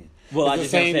my opinion. Well, I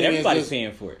just said everybody's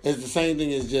paying for it. It's the same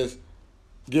thing as just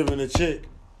giving a chick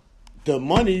the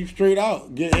money straight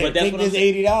out. Take this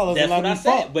 $80 and let me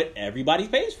fuck. But everybody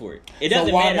pays for it. It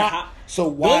doesn't matter how. So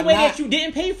why the only way not? that you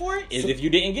didn't pay for it is if you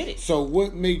didn't get it. So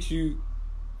what makes you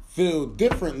feel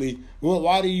differently? Well,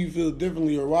 why do you feel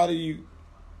differently, or why do you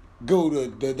go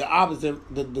the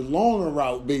opposite, the longer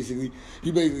route? Basically,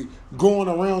 you basically going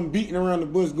around, beating around the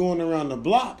bush, going around the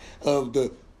block of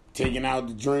the taking out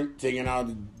the drink, taking out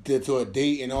to a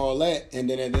date and all that, and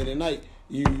then at the end of the night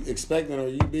you expecting her,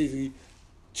 you basically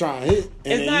trying to hit,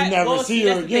 and then you never see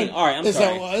her again. All right, I'm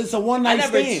sorry. It's a one night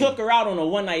stand. I never took her out on a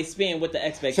one night stand with the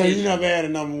expectation. So you never had a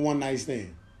number one night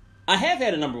stand? I have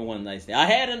had a number one night stand. I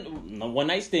had a one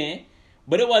night stand,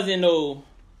 but it wasn't a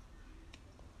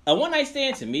one night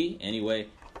stand to me anyway.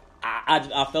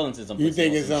 I fell into some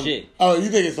shit. Oh, you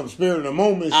think it's some spirit of the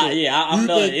moment shit? Yeah, I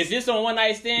fell into it. If this on one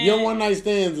night stand, your one night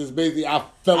stands is basically I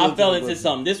fell into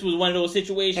something. This was one of those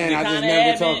situations, and I just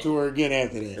never talked to her again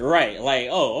after that. Right, like,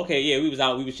 oh, okay, yeah, we was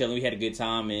out, we was chilling, we had a good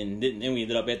time, and then we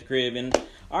ended up at the crib, and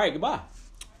all right, goodbye.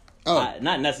 Oh,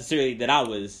 not necessarily that I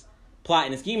was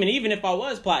plotting and scheming. Even if I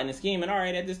was plotting and scheming, all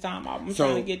right, at this time I'm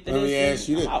trying to get to this. Let me ask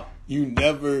you this: you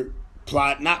never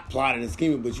not plotting and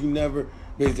scheming, but you never.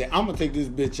 Basically, I'm gonna take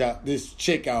this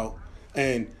chick out,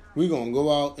 and we gonna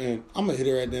go out, and I'm gonna hit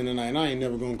her at the end of the night, and I ain't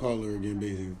never gonna call her again,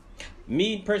 basically.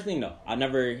 Me personally, no. I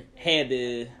never had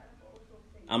the.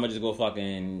 I'm gonna just go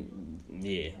fucking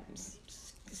skid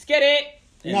it.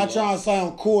 You're not trying to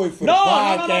sound coy for no, the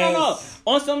podcast. No.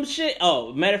 On some shit.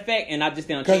 Oh, matter of fact, and I just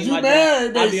didn't change you my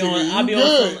married,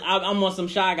 basically. I'm on some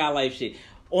shy guy life shit.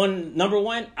 On number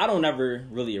one, I don't ever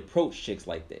really approach chicks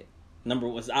like that. Number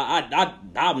one,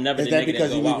 I'm never. Is that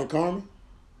because you believe in karma?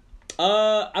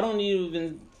 I don't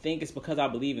even think it's because I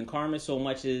believe in karma so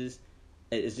much as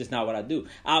it's just not what I do.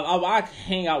 I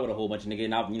hang out with a whole bunch of niggas,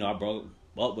 and I broke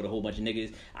up with a whole bunch of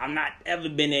niggas. I'm not ever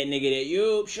been that nigga that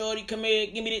yo, shorty, come here,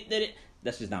 give me that.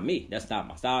 That's just not me. That's not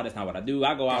my style. That's not what I do.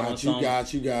 I go out on some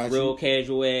real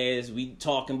casual ass. We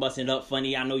talking, busting up,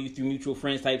 funny. I know you through mutual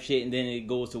friends type shit, and then it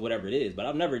goes to whatever it is. But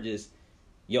I've never just,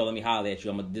 yo, let me holler at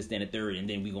you. I'm gonna this, then, a third, and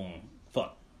then we gonna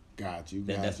fuck. Got you.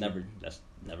 That's never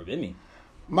been me.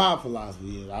 My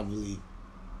philosophy is, I believe,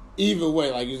 either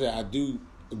way, like you said, I do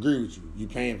agree with you. You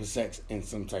paying for sex in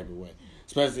some type of way,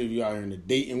 especially if you out here in the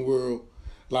dating world.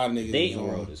 A lot of niggas dating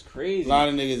world is crazy. A lot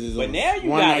of niggas is but on now you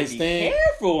one gotta night be stand.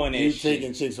 Careful on that you shit.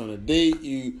 Taking chicks on a date,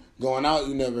 you going out,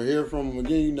 you never hear from them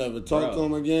again, you never talk to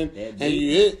them again, and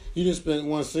you just spent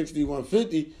 $160,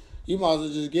 $150. You might as well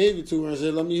just gave it to her and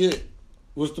said, "Let me hit."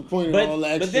 What's the point of all the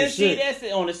extra shit? But then see,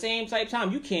 that's on the same type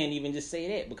time. You can't even just say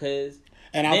that because.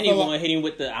 And then you want to hit him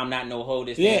with the "I'm not no hoe."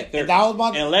 This, that, third.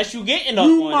 Unless you getting up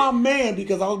you on my it. Man,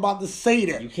 because I was about to say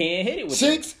that you can't hit it with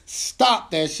chicks.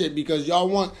 Stop that shit because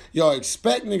y'all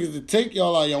expect niggas to take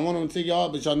y'all out. Y'all want them to take y'all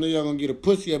out, but y'all know y'all gonna get a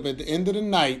pussy up at the end of the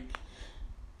night.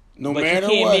 No but matter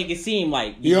what, you can't make it seem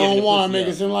like you don't want to make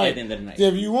it seem like at the end of the night.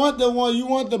 If you want you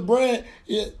want the bread.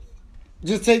 Yeah,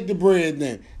 just take the bread.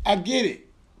 Then I get it.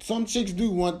 Some chicks do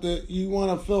want you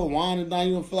want to feel wine and down.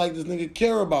 You don't feel like this nigga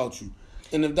care about you.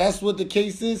 And if that's what the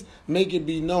case is, make it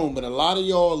be known. But a lot of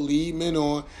y'all lead men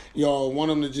on. Y'all want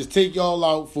them to just take y'all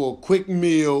out for a quick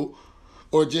meal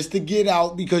or just to get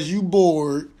out because you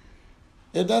bored.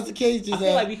 If that's the case, just I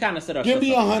feel like we kind of set give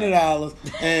me $100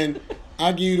 and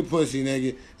I'll give you the pussy,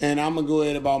 nigga. And I'm going to go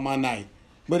ahead about my night.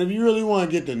 But if you really want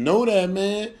to get to know that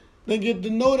man, then get to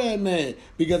know that man.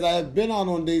 Because I have been out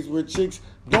on dates where chicks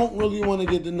don't really want to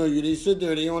get to know you. They sit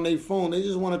there, they on their phone, they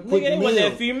just want a quick meal. Want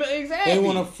that female, exactly. They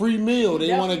want a free meal.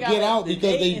 They want to get out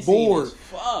because they bored.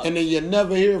 And then you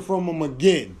never hear from them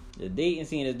again. The dating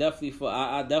scene is definitely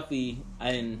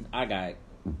I got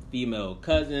female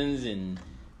cousins and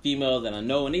females that I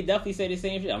know, and they definitely say the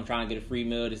same shit. I'm trying to get a free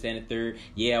meal, this and the third.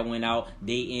 Yeah, I went out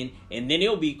dating, and then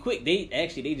it'll be quick. They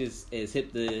just as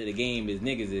hip the game as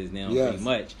niggas is now, pretty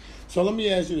much. So let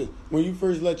me ask you this: when you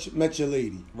first met your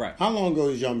lady, right? How long ago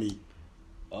did y'all meet?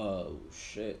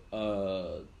 Shit,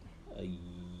 a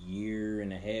year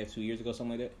and a half, 2 years ago,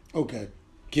 something like that. Okay,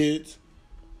 kids?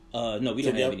 No, we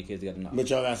don't have any kids together now. But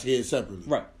y'all got kids separately,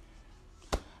 right?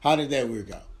 How did that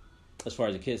work out? As far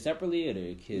as the kids separately or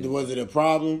the kids? Was it a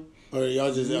problem? Or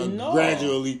y'all just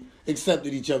gradually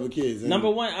accepted each other kids? Number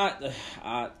one,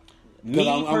 I'm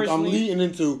leading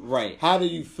into right. How do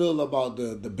you feel about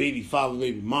the baby father,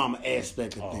 baby mama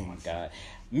aspect of things? Oh my God.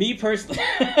 Me personally,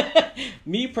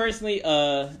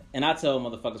 and I tell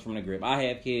motherfuckers from the grip, I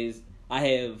have kids. I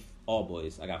have all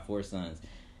boys. I got 4 sons.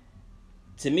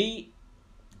 To me,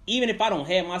 even if I don't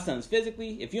have my sons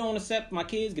physically, if you don't accept my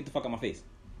kids, get the fuck out my face.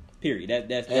 Period.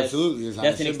 That's absolutely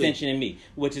that's an extension in me,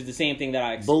 which is the same thing that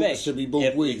I expect. Both should be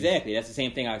both ways. Exactly. That's the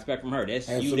same thing I expect from her. That's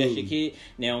absolutely. You. That's your kid.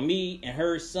 Now me and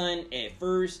her son. At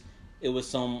first, it was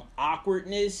some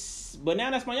awkwardness, but now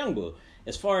that's my young boy.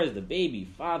 As far as the baby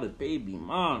father, baby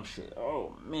mom shit.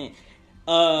 Oh man.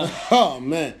 Oh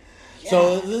man. Yeah.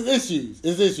 So it's issues.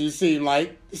 It seemed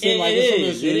like it's some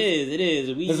issues. It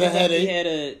is. We had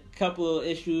a couple of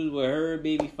issues with her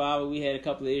baby father. We had a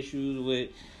couple of issues with.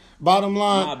 Bottom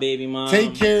line, my baby mom.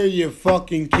 Take care of your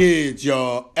fucking kids,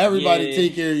 y'all. Everybody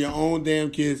take care of your own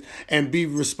damn kids and be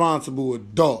responsible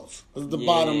adults. That's the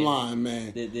bottom line,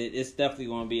 man. It's definitely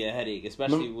going to be a headache,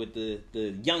 especially with the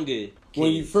younger kids.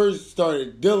 When you first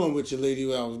started dealing with your lady,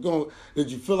 where I was going,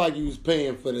 did you feel like you was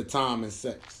paying for the time and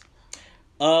sex?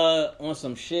 On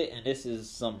some shit, and this is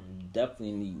some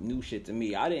definitely new shit to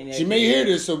me. I didn't. She may hear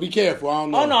this, so be careful. I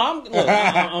don't know. Oh no,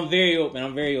 I'm very open.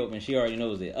 I'm very open. She already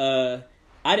knows it.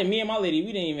 Me and my lady,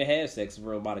 we didn't even have sex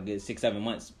for about a good 6-7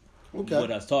 months. Okay.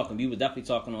 With us talking, we was definitely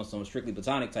talking on some strictly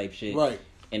platonic type shit, right?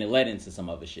 And it led into some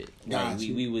other shit. Like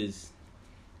we was.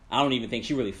 I don't even think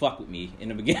she really fucked with me in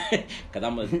the beginning because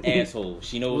I'm an asshole.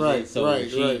 She knows it,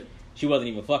 so she wasn't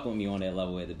even fucking with me on that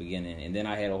level at the beginning. And then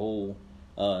I had a whole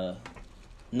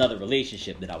another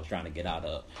relationship that I was trying to get out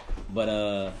of.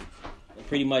 But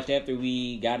pretty much after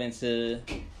we got into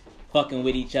fucking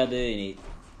with each other and it.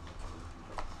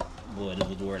 Boy, this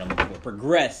was the word I'm looking for.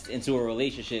 Progressed into a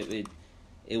relationship.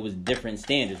 It was different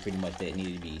standards, pretty much, that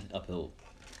needed to be upheld.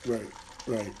 Right.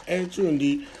 Right. And true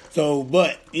indeed. So,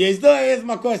 but you still answer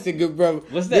my question, good brother.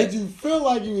 What's that? Did you feel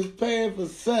like you was paying for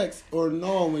sex or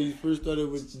no when you first started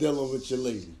with dealing with your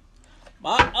lady?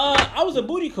 I was a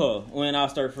booty call when I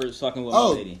started first fucking with my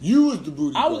lady. You was the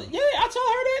booty call. I tell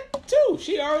her that too.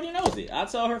 She already knows it. I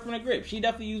tell her from the grip. She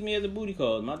definitely used me as a booty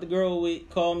call. Not the girl would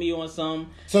call me on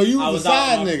some. So you was a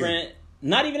side nigga. Friend.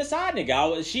 Not even a side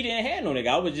nigga. She didn't have no nigga.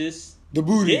 I was just the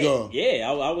booty call. Yeah,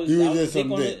 I was. You I was was just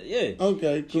some dick. Yeah.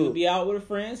 Okay, cool. She would be out with her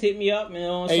friends, hit me up, and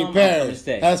on hey, some. Paris,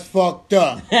 that's fucked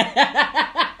up.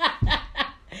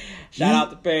 Shout out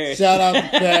to Paris. Shout out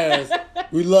to Paris.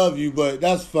 We love you, but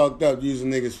that's fucked up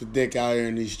using niggas for dick out here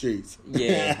in these streets.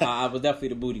 Yeah, I was definitely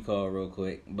the booty call real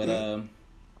quick. But,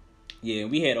 yeah,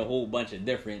 we had a whole bunch of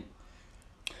different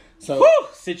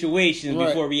situations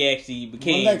before we actually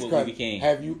became what we became.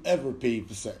 Have you ever paid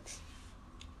for sex?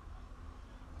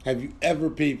 Have you ever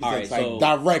paid for sex? Right, like,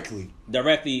 directly?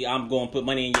 Directly, I'm going to put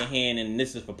money in your hand and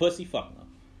this is for pussy? Fuck no.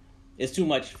 It's too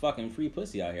much fucking free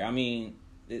pussy out here. I mean,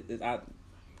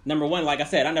 number one, like I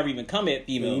said, I never even come at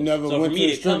females. You never went to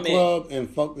a strip club and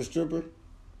fucked the stripper?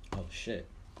 Oh, shit.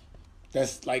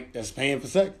 That's paying for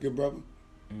sex, good brother.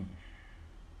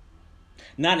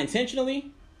 Not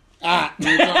intentionally. You trying to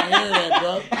hear that,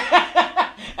 bro?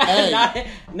 Hey.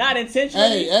 Not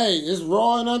intentionally. Hey, it's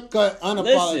raw and uncut,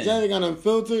 unapologetic, and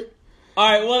unfiltered. All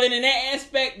right, well, in that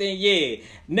aspect, then yeah.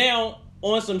 Now,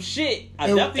 on some shit, I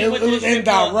definitely went to the strip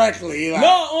club. Indirectly. Like. No,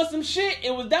 on some shit,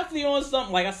 it was definitely on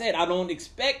something. Like I said, I don't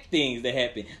expect things to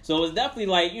happen. So it was definitely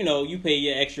like, you pay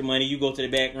your extra money, you go to the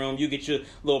back room, you get your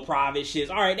little private shits.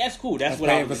 All right, that's cool. That's what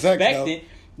I was expecting. Sex,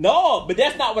 no, but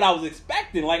that's not what I was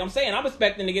expecting. Like I'm saying, I'm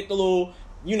expecting to get the little,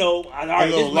 all right,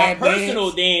 this is my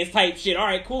personal dance type shit. All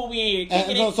right, cool, we in here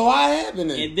kicking it. So what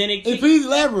happened then? And then please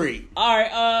elaborate. All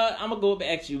right, I'm going to go back.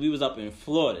 Actually, we was up in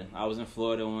Florida. I was in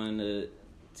Florida on the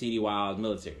TDY, I was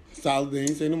military. Solid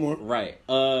thing, say no more. Right.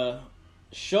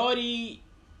 Shorty,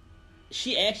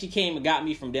 she actually came and got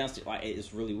me from downstairs. Like,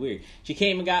 it's really weird. She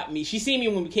came and got me. She seen me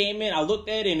when we came in. I looked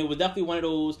at it, and it was definitely one of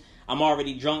those, I'm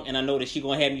already drunk, and I know that she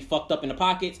going to have me fucked up in the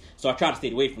pockets, so I tried to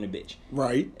stay away from the bitch.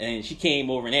 Right. And she came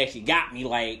over and actually got me,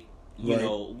 like, you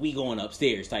know, we going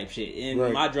upstairs type shit.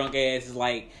 And my drunk ass is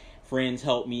like, friends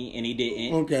helped me, and he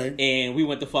didn't. Okay. And we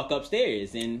went the fuck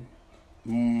upstairs, and...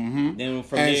 Mm-hmm. Then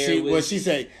from there, she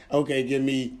say, okay, give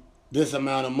me this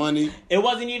amount of money. It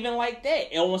wasn't even like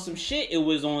that. It was some shit. It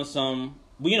was on some,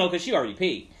 because she already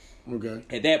paid. Okay.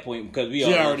 At that point, because we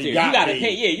already you gotta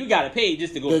pay. Yeah, you gotta pay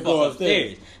just to go fuck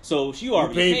upstairs. So she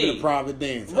already paid for the private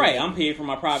dance. Right, I'm paid for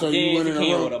my private dance. She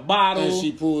came with a bottle. And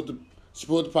she pulled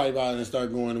the pipe out and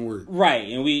started going to work.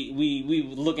 Right, and we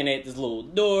were looking at this little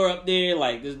door up there.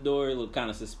 Like, this door looked kind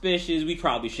of suspicious. We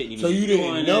probably shouldn't even. So you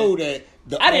didn't know that.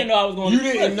 I didn't know I was going. You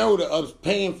didn't know that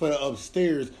paying for the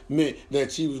upstairs meant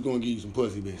that she was going to give you some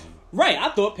pussy, basically. Right, I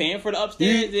thought paying for the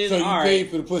upstairs is so you all right. paid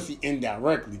for the pussy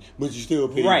indirectly, but you still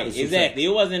paid. Right, for some exactly. sex.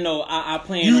 It wasn't no. I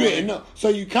planned. You didn't know, so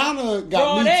you kind of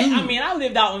got me too. I mean, I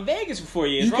lived out in Vegas for 4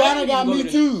 years. You kind of got me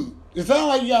too. It sounds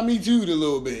like you got me too a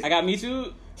little bit. I got me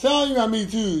too. Sounds like you got me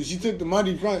too. She took the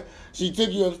money front. She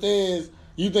took you upstairs.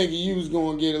 You thinking you was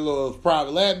going to get a little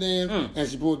private lap dance, and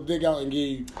she pulled the dick out and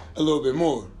gave you a little bit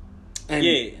more. And,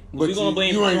 yeah, but we gonna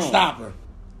blame you ain't stop her.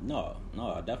 No,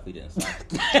 I definitely didn't stop.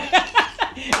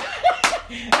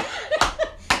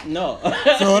 No.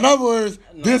 So in other words,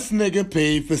 this nigga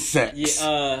paid for sex.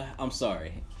 Yeah, I'm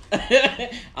sorry.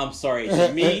 I'm sorry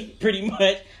to me, pretty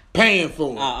much. Paying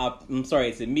for it. I'm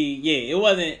sorry to me. Yeah, it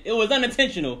was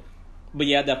unintentional, but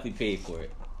yeah, I definitely paid for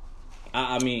it.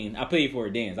 I mean, I paid for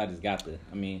a dance. I just got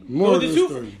more of the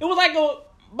story. It was like a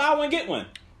buy one get one.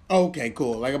 Okay,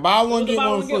 cool. Like a buy one get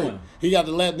one free. He got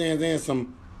the lap dance and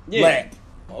some lap.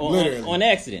 Literally. On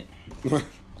accident.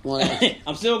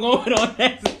 I'm still going on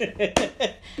accident.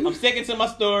 I'm sticking to my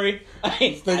story.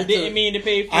 I didn't mean to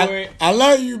pay for it. I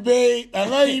love you, babe. I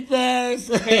love you,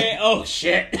 Paris. Oh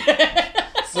shit.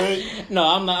 No,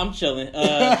 I'm not. I'm chilling. Look,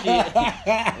 everybody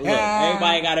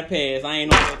got a pass. I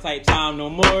ain't on that type time no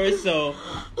more. So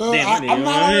I'm not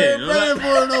out here praying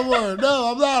for it no more.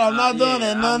 No, I'm not. I'm not doing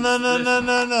it.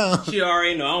 No. She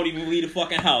already know. I don't even leave the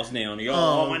fucking house now. Y'all,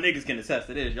 all my niggas can attest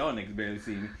to this. Y'all niggas barely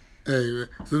see me. Hey, man.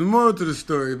 So the moral to the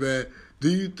story, man. Do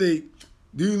you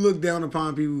look down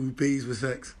upon people who pays for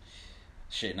sex?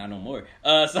 Shit, not no more.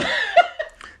 So.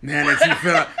 Now that you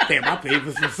feel like, damn, I paid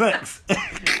for some sex.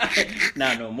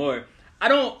 Not no more. I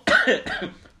don't.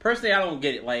 Personally, I don't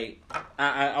get it. Like,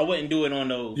 I wouldn't do it on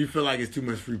no. You feel like it's too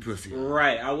much free pussy.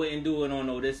 Right. I wouldn't do it on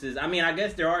no. I mean, I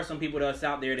guess there are some people that's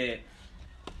out there that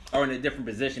are in a different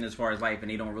position as far as life,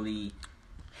 and they don't really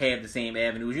have the same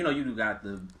avenues. You know, you got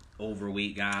the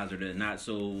overweight guys or the not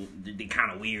so they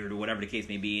kind of weird or whatever the case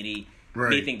may be, and Right.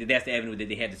 they think that that's the avenue that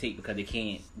they have to take because they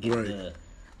can't get Right. the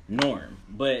norm.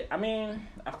 But I mean,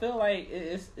 I feel like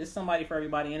it's somebody for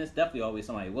everybody, and it's definitely always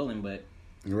somebody willing, but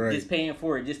Right. just paying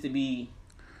for it just to be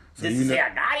So just you to say know- I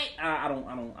got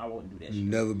it. I won't do that You shit.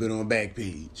 never been on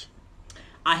Backpage.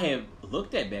 I have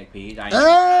looked at Backpage.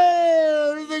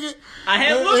 Hey, nigga. I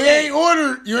have looked You at ain't it.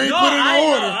 ordered. You ain't No, put in the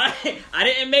order. I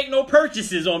didn't make no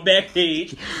purchases on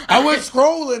Backpage. I went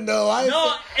scrolling though.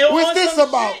 What's this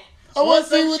about? I want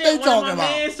to see what they talking My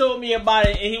about. man told me about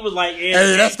it, and he was like,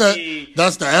 Hey,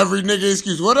 that's the every nigga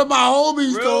excuse. What if my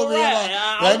homies real told me rap. about?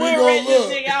 I Let me will go rate this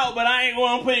look. nigga out, but I ain't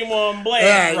gonna put him on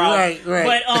blast, Right.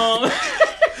 But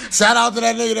Shout out to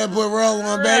that nigga that put Rel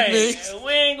on Backpage.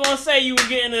 we ain't gonna say you was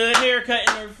getting a haircut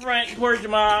in the front porch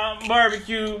of my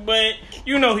barbecue, but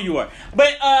you know who you are.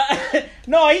 But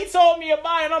no, he told me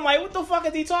about it, and I'm like, what the fuck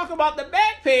is he talking about the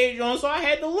Backpage on? So I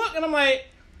had to look, and I'm like,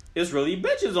 it's really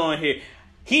bitches on here.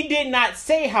 He did not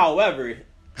say, however,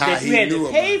 that you had to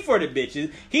pay for the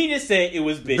bitches. He just said it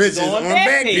was bitches on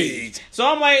Backpage. So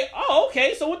I'm like, oh,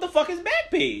 okay, so what the fuck is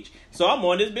Backpage? So I'm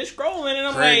on this bitch scrolling, and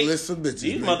I'm Craigslist like, for bitches,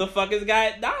 these man. motherfuckers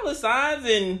got dollar signs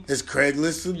and It's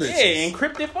Craigslist for bitches. yeah,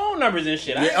 encrypted phone numbers and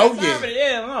shit. Yeah, I ain't got time for that.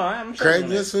 Yeah, no, I'm sure.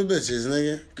 Craigslist for bitches,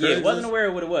 nigga. Yeah, Craigslist. wasn't aware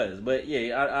of what it was, but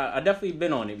yeah, I definitely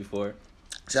been on it before.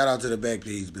 Shout out to the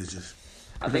Backpage bitches.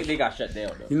 I think they got shut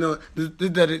down though. You know,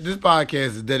 this podcast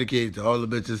is dedicated to all the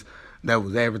bitches that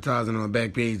was advertising on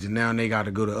Backpage, and now they got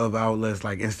to go to other outlets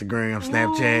like Instagram,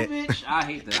 Snapchat. Ooh, bitch, I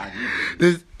hate that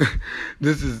idea.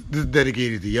 This is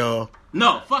dedicated to y'all.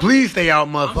 No, fuck. Please stay out,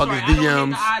 I'm motherfuckers' sorry, I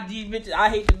don't DMs. hate the ID bitches. I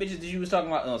hate the bitches that you was talking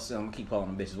about. Oh, so I'm gonna keep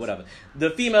calling them bitches. Whatever.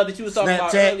 The female that you was talking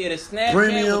about Snapchat, earlier, the Snapchat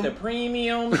premium. with the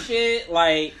premium shit,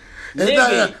 like. It's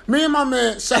Nigga, me and my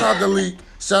man, shout out to Leak.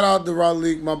 Shout out to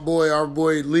Raleek, our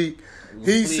boy Leak. He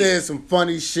Leak. said some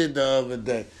funny shit the other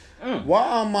day.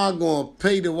 Why am I going to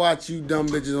pay to watch you dumb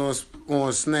bitches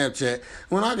on Snapchat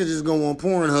when I could just go on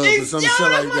Pornhub or some shit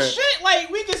like my that? shit. Like,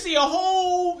 we can see a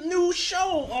whole new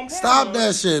show on Stop Pornhub.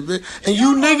 that shit, bitch. And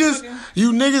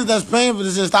you niggas that's paying for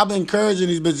this shit, stop encouraging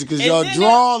these bitches because y'all And they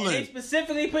drawing.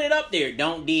 specifically put it up there.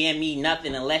 Don't DM me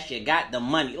nothing unless you got the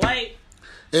money. Like,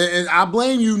 And I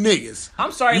blame you niggas.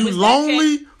 I'm sorry, You but Snapchat-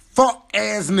 lonely, fuck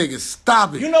ass niggas.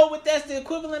 Stop it. you know what that's the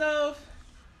equivalent of?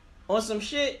 On some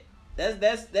shit?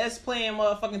 That's playing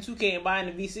motherfucking 2K and buying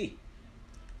the VC.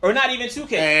 Or not even 2K.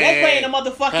 That's playing the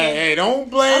motherfucking... Hey,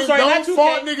 don't blame... I'm sorry, don't not 2K.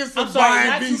 fault niggas for I'm sorry, buying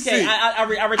not VC. 2K. I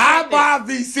retract I that.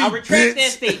 buy VC, I retract bitch. that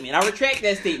statement. I retract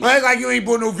that statement. Act like you ain't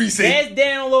bought no VC. That's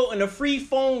downloading a free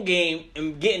phone game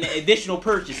and getting additional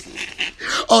purchases.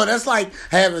 Oh, that's like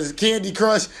having Candy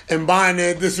Crush and buying the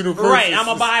additional purchases. Right, I'm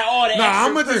gonna buy all the Nah, extra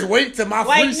I'm gonna just wait till my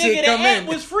like, free shit nigga, come the app in.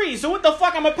 was free, so what the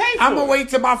fuck I'm gonna pay for? I'm gonna wait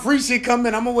till my free shit come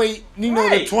in. I'm gonna wait, the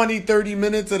Right. 20, 30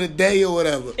 minutes of the day or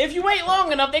whatever. If you wait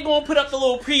long enough, they gonna put up the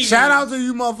little preview. Shout out to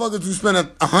you motherfuckers who spend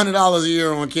 $100 a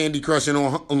year on Candy Crush and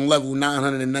on level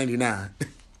 999.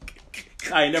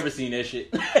 I ain't never seen that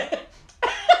shit.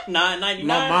 $9.99.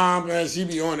 My mom, man, she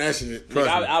be on that shit. Trust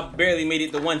me. I barely made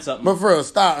it to one something. But for real,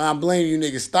 stop. I blame you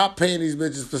niggas. Stop paying these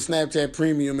bitches for Snapchat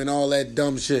Premium and all that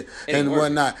dumb shit It and works.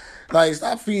 whatnot. Like,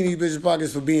 stop feeding these bitches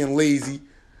pockets for being lazy,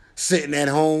 sitting at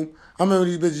home. I remember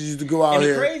these bitches used to go out And the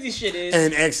here crazy shit is,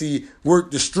 and actually work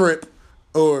the strip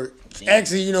or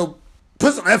actually,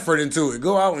 put some effort into it.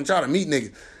 Go out and try to meet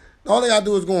niggas. All they gotta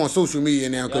do is go on social media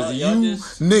now because Y'all you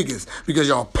just- niggas, because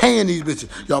y'all paying these bitches.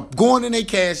 Y'all going in their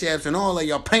cash apps and all that.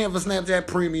 Y'all paying for Snapchat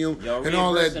Premium Y'all and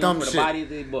all that reimbursing dumb them for the shit. body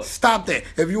they book. Stop that.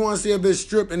 If you want to see a bitch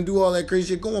strip and do all that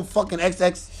crazy shit, go on fucking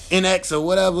XXNX or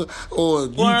whatever, or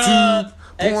YouTube,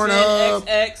 Pornhub.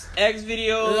 X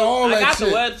videos. All I that got shit.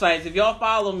 the websites. If y'all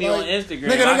follow me on Like, Instagram,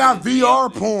 nigga, they I got can see VR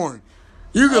it. porn.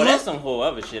 You Oh, can that's look. some whole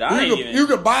other shit. I ain't even. You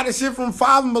could buy the shit from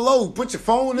Five and Below. Put your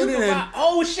phone in You it can and buy-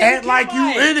 oh, shit, act you like can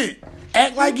you buy in it.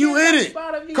 Act like you can in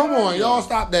buy it. Spotify Come on, VR. y'all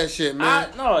stop that shit, man.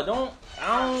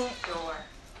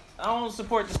 I don't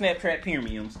support the Snapchat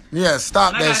premiums. Yeah,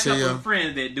 stop And I that got a shit, couple yo. of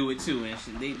friends that do it too, and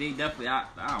shit. They definitely. I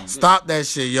don't. Stop that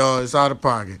shit, y'all. It's out of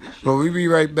pocket. But we be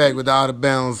right back with the Out of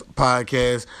Bounds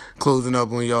podcast, closing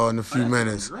up on y'all in a few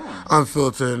minutes.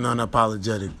 Unfiltered and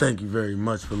unapologetic. Thank you very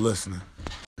much for listening.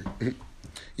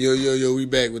 Yo, we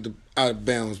back with the Out of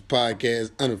Bounds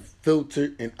podcast,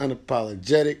 unfiltered and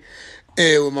unapologetic.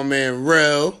 And with my man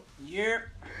Rel. Yep.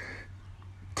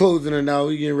 Closing it out,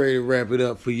 we getting ready to wrap it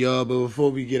up for y'all. But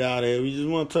before we get out of here, we just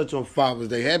want to touch on Father's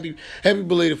Day. Happy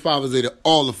belated Father's Day to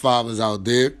all the fathers out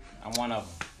there. I'm one of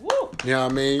them. Woo. You know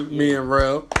what I mean? Me and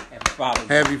Rel. Happy Father's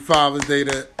Day. Happy Father's Day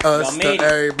to us, to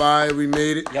everybody. We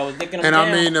made it. Y'all was licking them and down.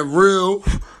 I mean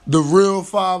the real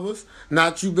fathers,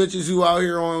 not you bitches who out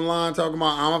here online talking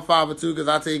about I'm a father too because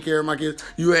I take care of my kids.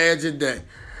 You had your day.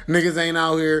 Niggas ain't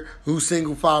out here who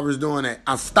single fathers doing that.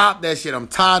 I stop that shit. I'm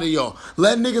tired of y'all.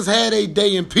 Let niggas have a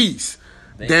day in peace.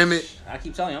 Damn it. I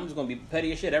keep telling you, I'm just gonna be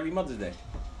petty as shit every Mother's Day.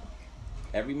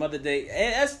 Every Mother's Day.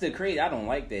 That's the crazy. I don't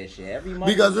like that shit. Every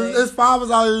Mother's Because Day. there's fathers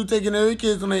out here who taking their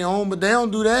kids on their own, but they don't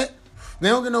do that. They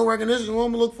don't get no recognition.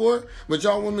 Women look for it, but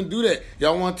y'all women do that.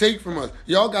 Y'all want to take from us.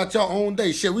 Y'all got your own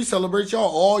day. Shit, we celebrate y'all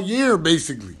all year,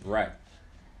 basically. Right.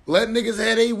 Let niggas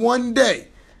have a one day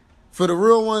for the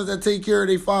real ones that take care of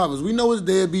their fathers. We know it's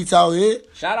deadbeats out here.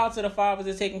 Shout out to the fathers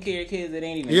that's taking care of kids that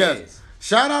ain't even Yes. kids.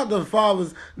 Shout out to the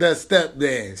fathers that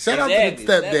stepdads. Shout out to the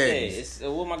stepdaddies. It's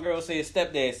what my girl say is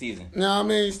stepdad season. You know what I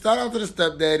mean? Shout out to the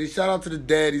stepdaddies. Shout out to the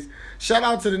daddies. Shout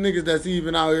out to the niggas that's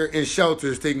even out here in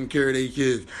shelters taking care of their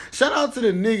kids. Shout out to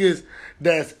the niggas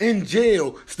that's in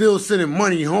jail still sending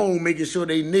money home, making sure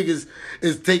they niggas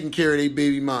is taking care of their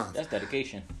baby moms. That's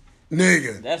dedication.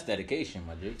 Nigga. That's dedication,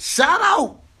 my G. Shout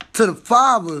out to the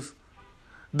fathers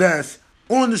that's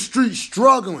on the street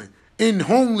struggling in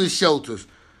homeless shelters,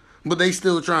 but they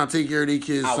still trying to take care of their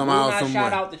kids somehow, some way. I will not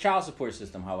shout way. out the child support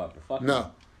system, however. Fuck No,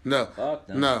 them. no, Fuck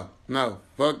them. no.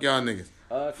 Fuck y'all niggas.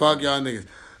 Fuck y'all niggas.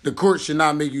 The court should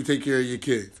not make you take care of your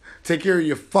kids. Take care of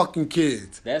your fucking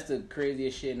kids. That's the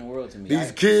craziest shit in the world to me.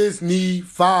 These kids need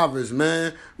fathers,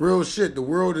 man. Real shit. The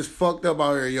world is fucked up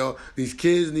out here, y'all. These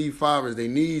kids need fathers. They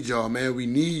need y'all, man. We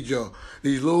need y'all.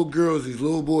 These little girls, these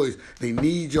little boys, they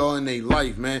need y'all in their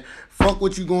life, man. Fuck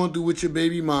what you going through with your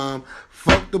baby mom.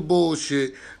 Fuck the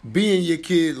bullshit. Be in your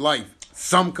kid's life.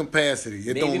 Some capacity.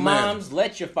 It Baby don't matter. moms,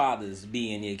 let your fathers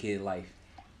be in your kid's life.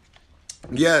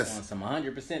 Yes. On some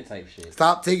 100% type shit.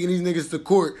 Stop taking these niggas to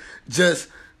court just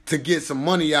to get some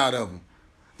money out of them.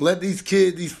 Let these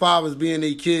kids, these fathers be in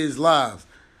their kids' lives.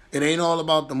 It ain't all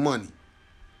about the money.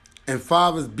 And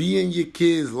fathers, be in your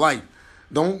kids' life.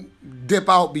 Don't dip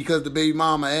out because the baby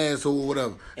mama asshole or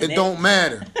whatever. And it don't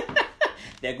matter.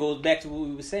 That goes back to what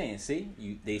we were saying. See?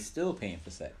 They still paying for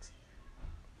sex.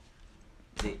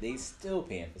 They still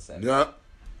paying for sex. Yup.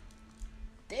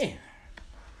 Damn.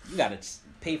 You gotta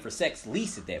pay for sex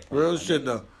lease at that point. Real shit,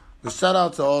 though. But shout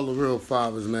out to all the real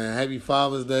fathers, man. Happy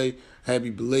Father's Day.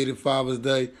 Happy belated Father's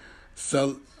Day.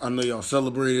 I know y'all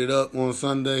celebrated up on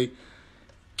Sunday.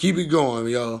 Keep it going,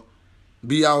 y'all.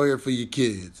 Be out here for your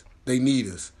kids. They need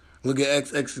us. Look at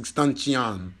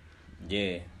XXXTentacion.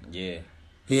 Yeah.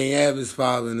 He ain't have his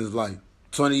father in his life.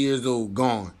 20 years old,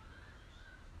 gone.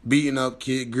 Beating up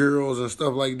girls and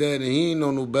stuff like that, and he ain't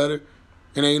know no better.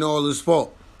 It ain't all his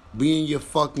fault. Be in your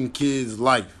fucking kid's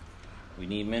life. We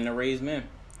need men to raise men.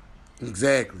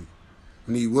 Exactly.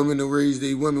 We need women to raise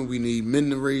their women. We need men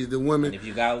to raise the women. And if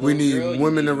you got a little we need girl,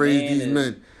 women to raise man these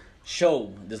men.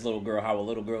 Show this little girl how a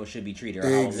little girl should be treated, or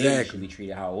how a lady should be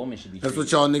treated, how a woman should be treated. That's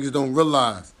what y'all niggas don't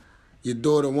realize. Your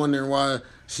daughter wondering why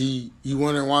she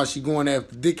going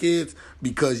after dickheads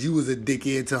because you was a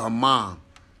dickhead to her mom.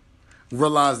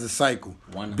 Realize the cycle.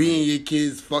 100. Be in your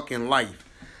kid's fucking life.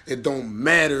 It don't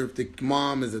matter if the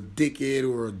mom is a dickhead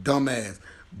or a dumbass.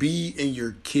 Be in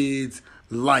your kid's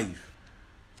life.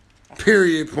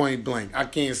 Period, point blank. I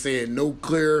can't say it no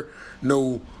clearer,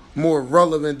 no more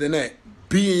relevant than that.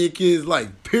 Be in your kid's life.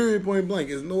 Period, point blank.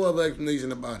 There's no other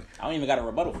explanation about it. I don't even got a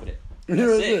rebuttal for that.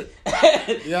 That's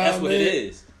it. That's what it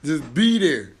is. Just be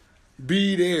there.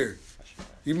 Be there.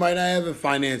 You might not have it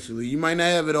financially. You might not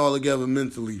have it all together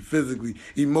mentally, physically,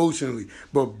 emotionally.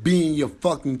 But be in your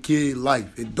fucking kid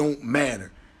life. It don't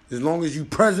matter. As long as you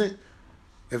present,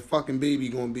 that fucking baby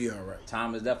gonna be all right.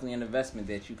 Time is definitely an investment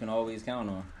that you can always count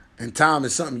on. And time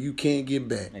is something you can't get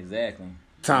back. Exactly.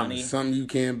 Time is something you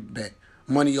can't back.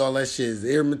 Money, all that shit is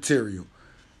immaterial.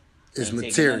 It's Ain't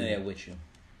material. taking none of that with you.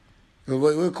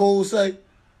 What Cole say?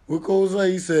 What Cole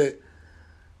say? He said,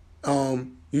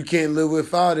 you can't live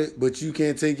without it, but you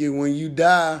can't take it when you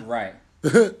die. Right.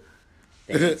 That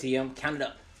ATM, count it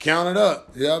up. Count it up.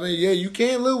 You know what I mean? Yeah, you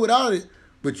can't live without it,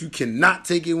 but you cannot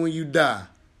take it when you die.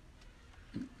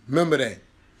 Remember that.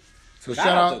 So shout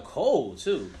out to Cole,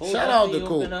 too. Shout out to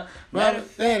Cole. Yeah,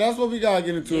 that's what we got to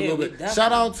get into a little bit. Definitely.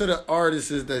 Shout out to the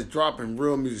artists that's dropping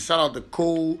real music. Shout out to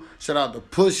Cole. Shout out to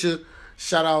Pusha.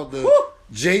 Shout out to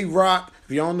J-Rock.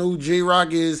 If y'all know who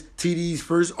J-Rock is, TD's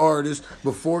first artist.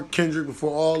 Before Kendrick,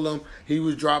 before all of them, he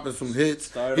was dropping some hits.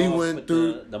 Started off went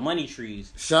through the money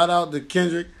trees. Shout out to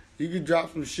Kendrick. You could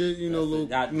drop some shit, little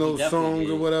songs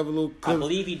or whatever. Little clips. I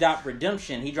believe he dropped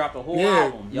Redemption. He dropped a whole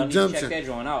album. Y'all need to check that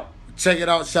joint out. Check it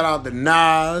out. Shout out to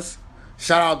Nas.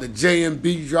 Shout out to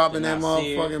JMB dropping that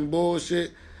motherfucking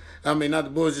bullshit. I mean, not the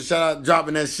bullshit. Shout out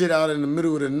dropping that shit out in the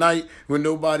middle of the night when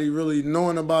nobody really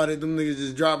knowing about it. Them niggas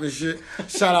just dropping shit.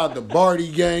 Shout out the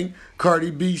Barty gang. Cardi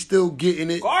B still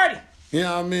getting it. Cardi. You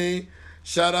know what I mean?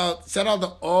 Shout out to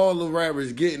all the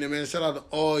rappers getting it, man. Shout out to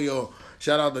all y'all.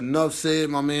 Shout out to Nuff Said,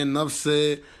 my man Nuff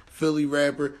Said, Philly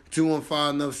rapper,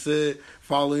 215 Nuff Said.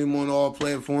 Follow him on all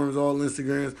platforms, all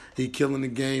Instagrams. He killing the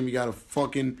game. He got a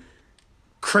fucking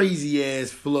crazy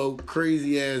ass flow,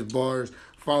 crazy ass bars.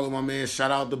 Follow my man. Shout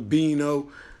out to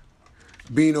Bino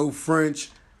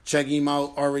French. Check him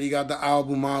out. Already got the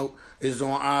album out. It's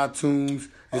on iTunes.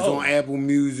 It's on Apple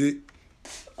Music.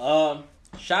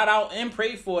 Shout out and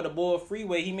pray for the boy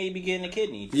Freeway. He may be getting a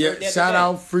kidney. Yeah, shout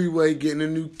out Freeway getting a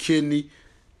new kidney.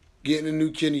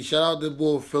 Shout out to the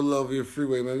boy Philadelphia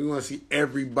Freeway, man. We want to see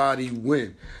everybody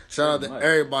win. Shout out to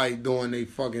everybody doing their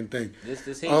fucking thing. This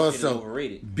hate shit is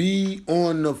overrated. Be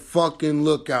on the fucking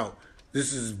lookout.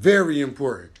 This is very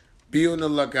important. Be on the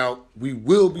lookout. We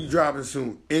will be dropping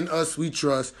soon. In Us We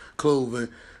Trust clothing.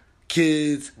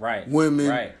 Kids,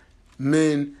 women,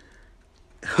 men,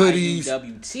 hoodies.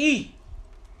 IUWT.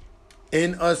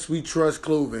 In Us We Trust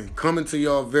clothing. Coming to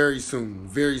y'all very soon.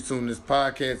 Very soon. This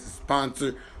podcast is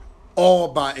sponsored all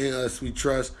by In Us We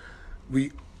Trust.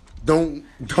 We don't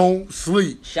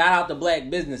sleep. Shout out to black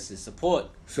businesses. Support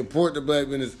the black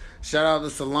business. Shout out to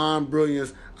Salon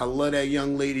Brilliance. I love that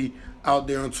young lady out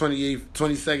there on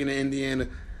 22nd in Indiana,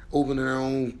 opening her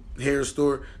own hair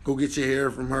store. Go get your hair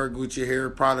from her. Go get your hair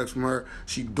products from her.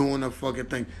 She doing her fucking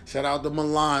thing. Shout out to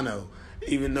Milano.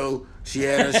 Even though she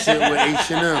had her shit with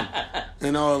H&M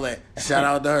and all that. Shout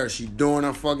out to her. She doing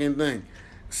her fucking thing.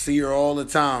 See her all the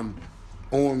time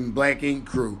on Black Ink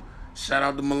Crew. Shout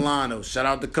out to Milano. Shout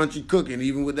out to Country Cooking.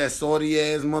 Even with that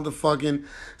salty-ass motherfucking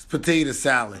potato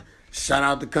salad. Shout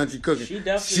out to Country Cooking.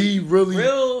 She really...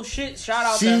 Real shit. Shout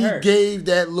out to her. She gave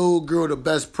that little girl the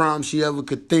best prom she ever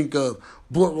could think of.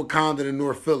 Brought Wakanda to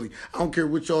North Philly. I don't care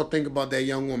what y'all think about that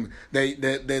young woman,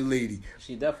 that lady.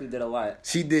 She definitely did a lot.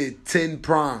 She did 10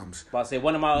 proms. But I say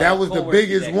one of my that was the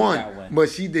biggest one, but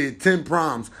she did 10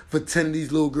 proms for 10 of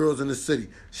these little girls in the city.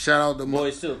 Shout out to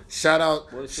boys too. Shout out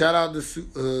to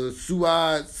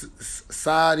Suad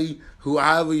Saadi, who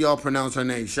however y'all pronounce her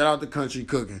name. Shout out to Country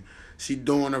Cooking. She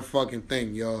doing her fucking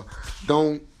thing, y'all.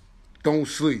 Don't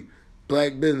sleep.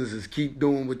 Black businesses, keep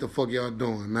doing what the fuck y'all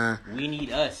doing, man. We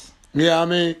need us. Yeah, I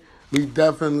mean, we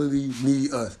definitely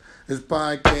need us. This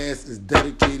podcast is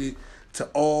dedicated to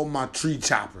all my tree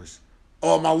choppers,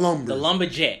 all my lumber, the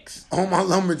lumberjacks, all my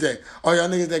lumberjacks, all y'all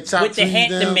niggas that chop with trees the hat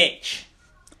down. to match.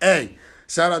 Hey,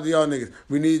 shout out to y'all niggas.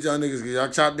 We need y'all niggas because y'all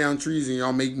chop down trees and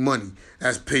y'all make money.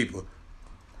 That's paper.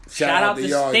 Shout out to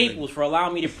Staples for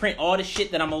allowing me to print all the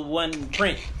shit that I'm a one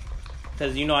print.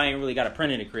 Because, you know, I ain't really got a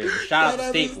printer in the crib. Shout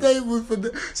out to Staples.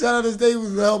 Shout out to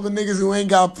Staples for helping niggas who ain't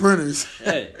got printers.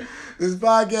 Shit. This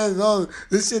podcast is all...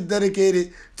 This shit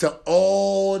dedicated to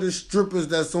all the strippers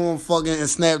that's on fucking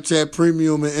Snapchat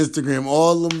Premium and Instagram.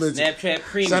 All them bitches. Snapchat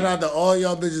Premium. Shout out to all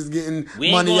y'all bitches getting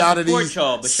money out of these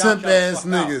simp-ass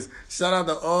niggas. Shout out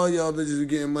to all y'all bitches who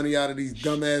getting money out of these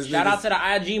dumb-ass niggas. Shout out to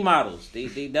the IG models. They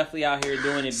definitely out here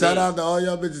doing it Shout big. out to all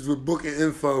y'all bitches with booking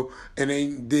info and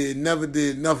never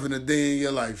did nothing a day in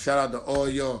your life. Shout out to all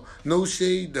y'all. No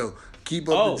shade, though. Keep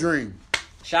up the dream.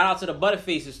 Shout out to the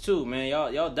Butterfaces too, man.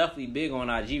 Y'all definitely big on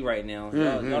IG right now.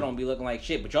 Y'all don't be looking like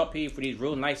shit, but y'all pay for these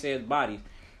real nice ass bodies.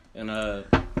 And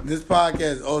this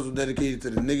podcast is also dedicated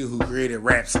to the nigga who created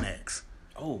Rap Snacks.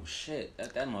 Oh shit,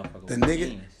 that motherfucker. The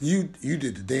nigga, you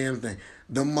did the damn thing.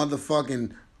 The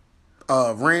motherfucking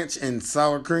ranch and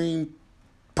sour cream,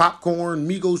 popcorn,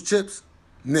 Migos chips,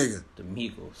 nigga. The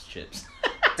Migos chips.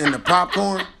 And the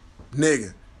popcorn,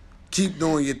 nigga. Keep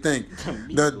doing your thing.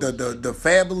 The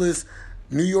fabulous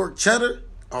New York cheddar,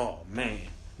 oh man.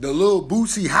 The little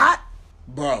Boosie hot,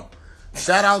 bro.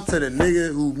 Shout out to the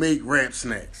nigga who make Rap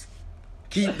Snacks.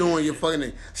 Keep doing your fucking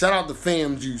thing. Shout out to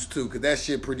Fam Juice too, cause that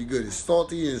shit pretty good. It's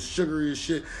salty and sugary as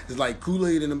shit. It's like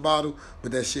Kool-Aid in a bottle,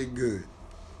 but that shit good.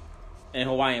 And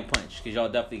Hawaiian Punch, cause y'all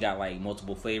definitely got like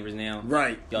multiple flavors now.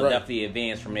 Right. Y'all definitely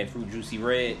advanced from that Fruit Juicy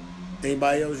Red.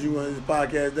 Anybody else you want this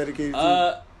podcast dedicated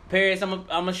to? Paris, I'm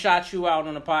gonna shout you out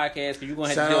on the podcast because you're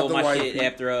gonna have to deal with my shit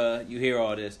after you hear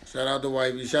all this. Shout out to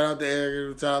Wifey. Shout out to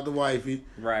Eric. Shout out to Wifey.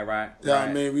 Right. Yeah,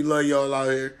 I mean, we love y'all out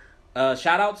here.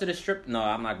 Shout out to the strip. No,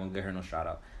 I'm not gonna give her no shout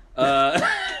out.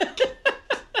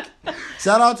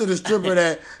 Shout out to the stripper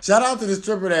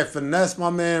that finessed my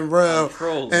man Rel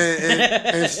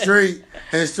and straight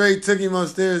took him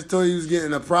upstairs, told he was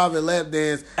getting a private lap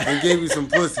dance and gave you some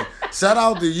pussy. Shout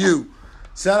out to you.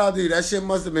 Shout out to you. That shit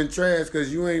must have been trash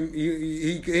because he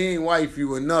ain't wife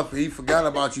you enough. He forgot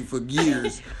about you for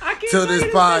years to this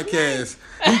podcast.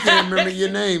 He can't remember your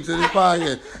name to this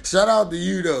podcast. Shout out to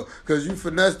you though, because you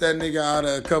finessed that nigga out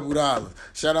of a couple dollars.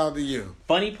 Shout out to you.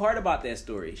 Funny part about that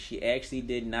story, she actually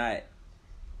did not.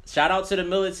 Shout out to the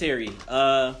military.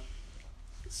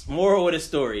 Moral of the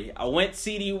story: I went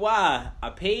CDY. I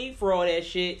paid for all that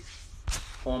shit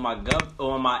on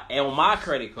my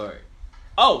credit card.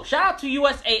 Oh, shout out to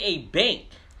USAA Bank.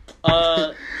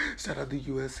 Shout out to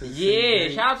USAA. Yeah,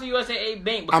 Bank. shout out to USAA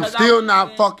Bank. I'm still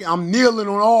not fucking. I'm kneeling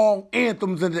on all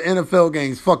anthems in the NFL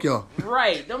games. Fuck y'all.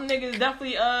 Right, them niggas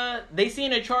definitely. They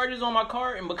seen the charges on my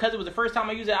card, and because it was the first time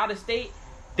I used it out of state,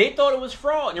 they thought it was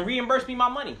fraud and reimbursed me my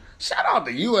money. Shout out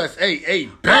to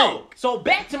USAA Bank. Oh, so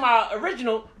back to my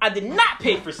original. I did not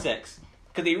pay for sex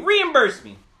because they reimbursed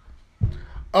me.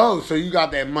 Oh, so you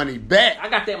got that money back? I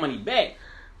got that money back.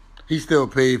 He still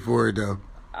paid for it though.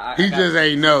 He just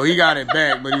ain't know. He got it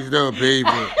back, but he still paid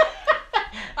for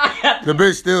it. The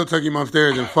bitch still took him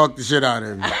upstairs and fucked the shit out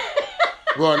of him.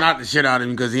 Well, not the shit out of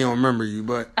him because he don't remember you,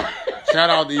 but shout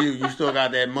out to you. You still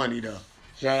got that money though.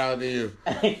 Shout out to you.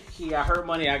 She got her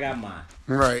money, I got mine.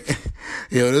 Right.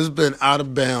 Yo, this has been Out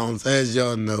of Bounds, as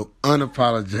y'all know.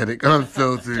 Unapologetic,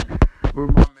 unfiltered.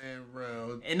 With my man,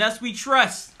 Rel. And us we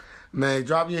trust. Man,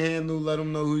 drop your handle. Let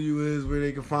them know who you is, where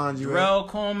they can find you. Rel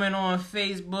Coleman on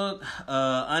Facebook.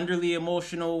 Underly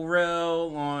Emotional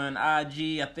Rel on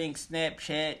IG. I think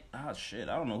Snapchat. Oh, shit.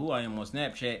 I don't know who I am on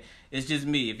Snapchat. It's just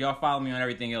me. If y'all follow me on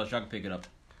everything else, y'all can pick it up.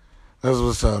 That's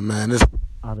what's up, man. This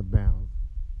Out of Bounds.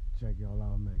 Check y'all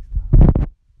out, man.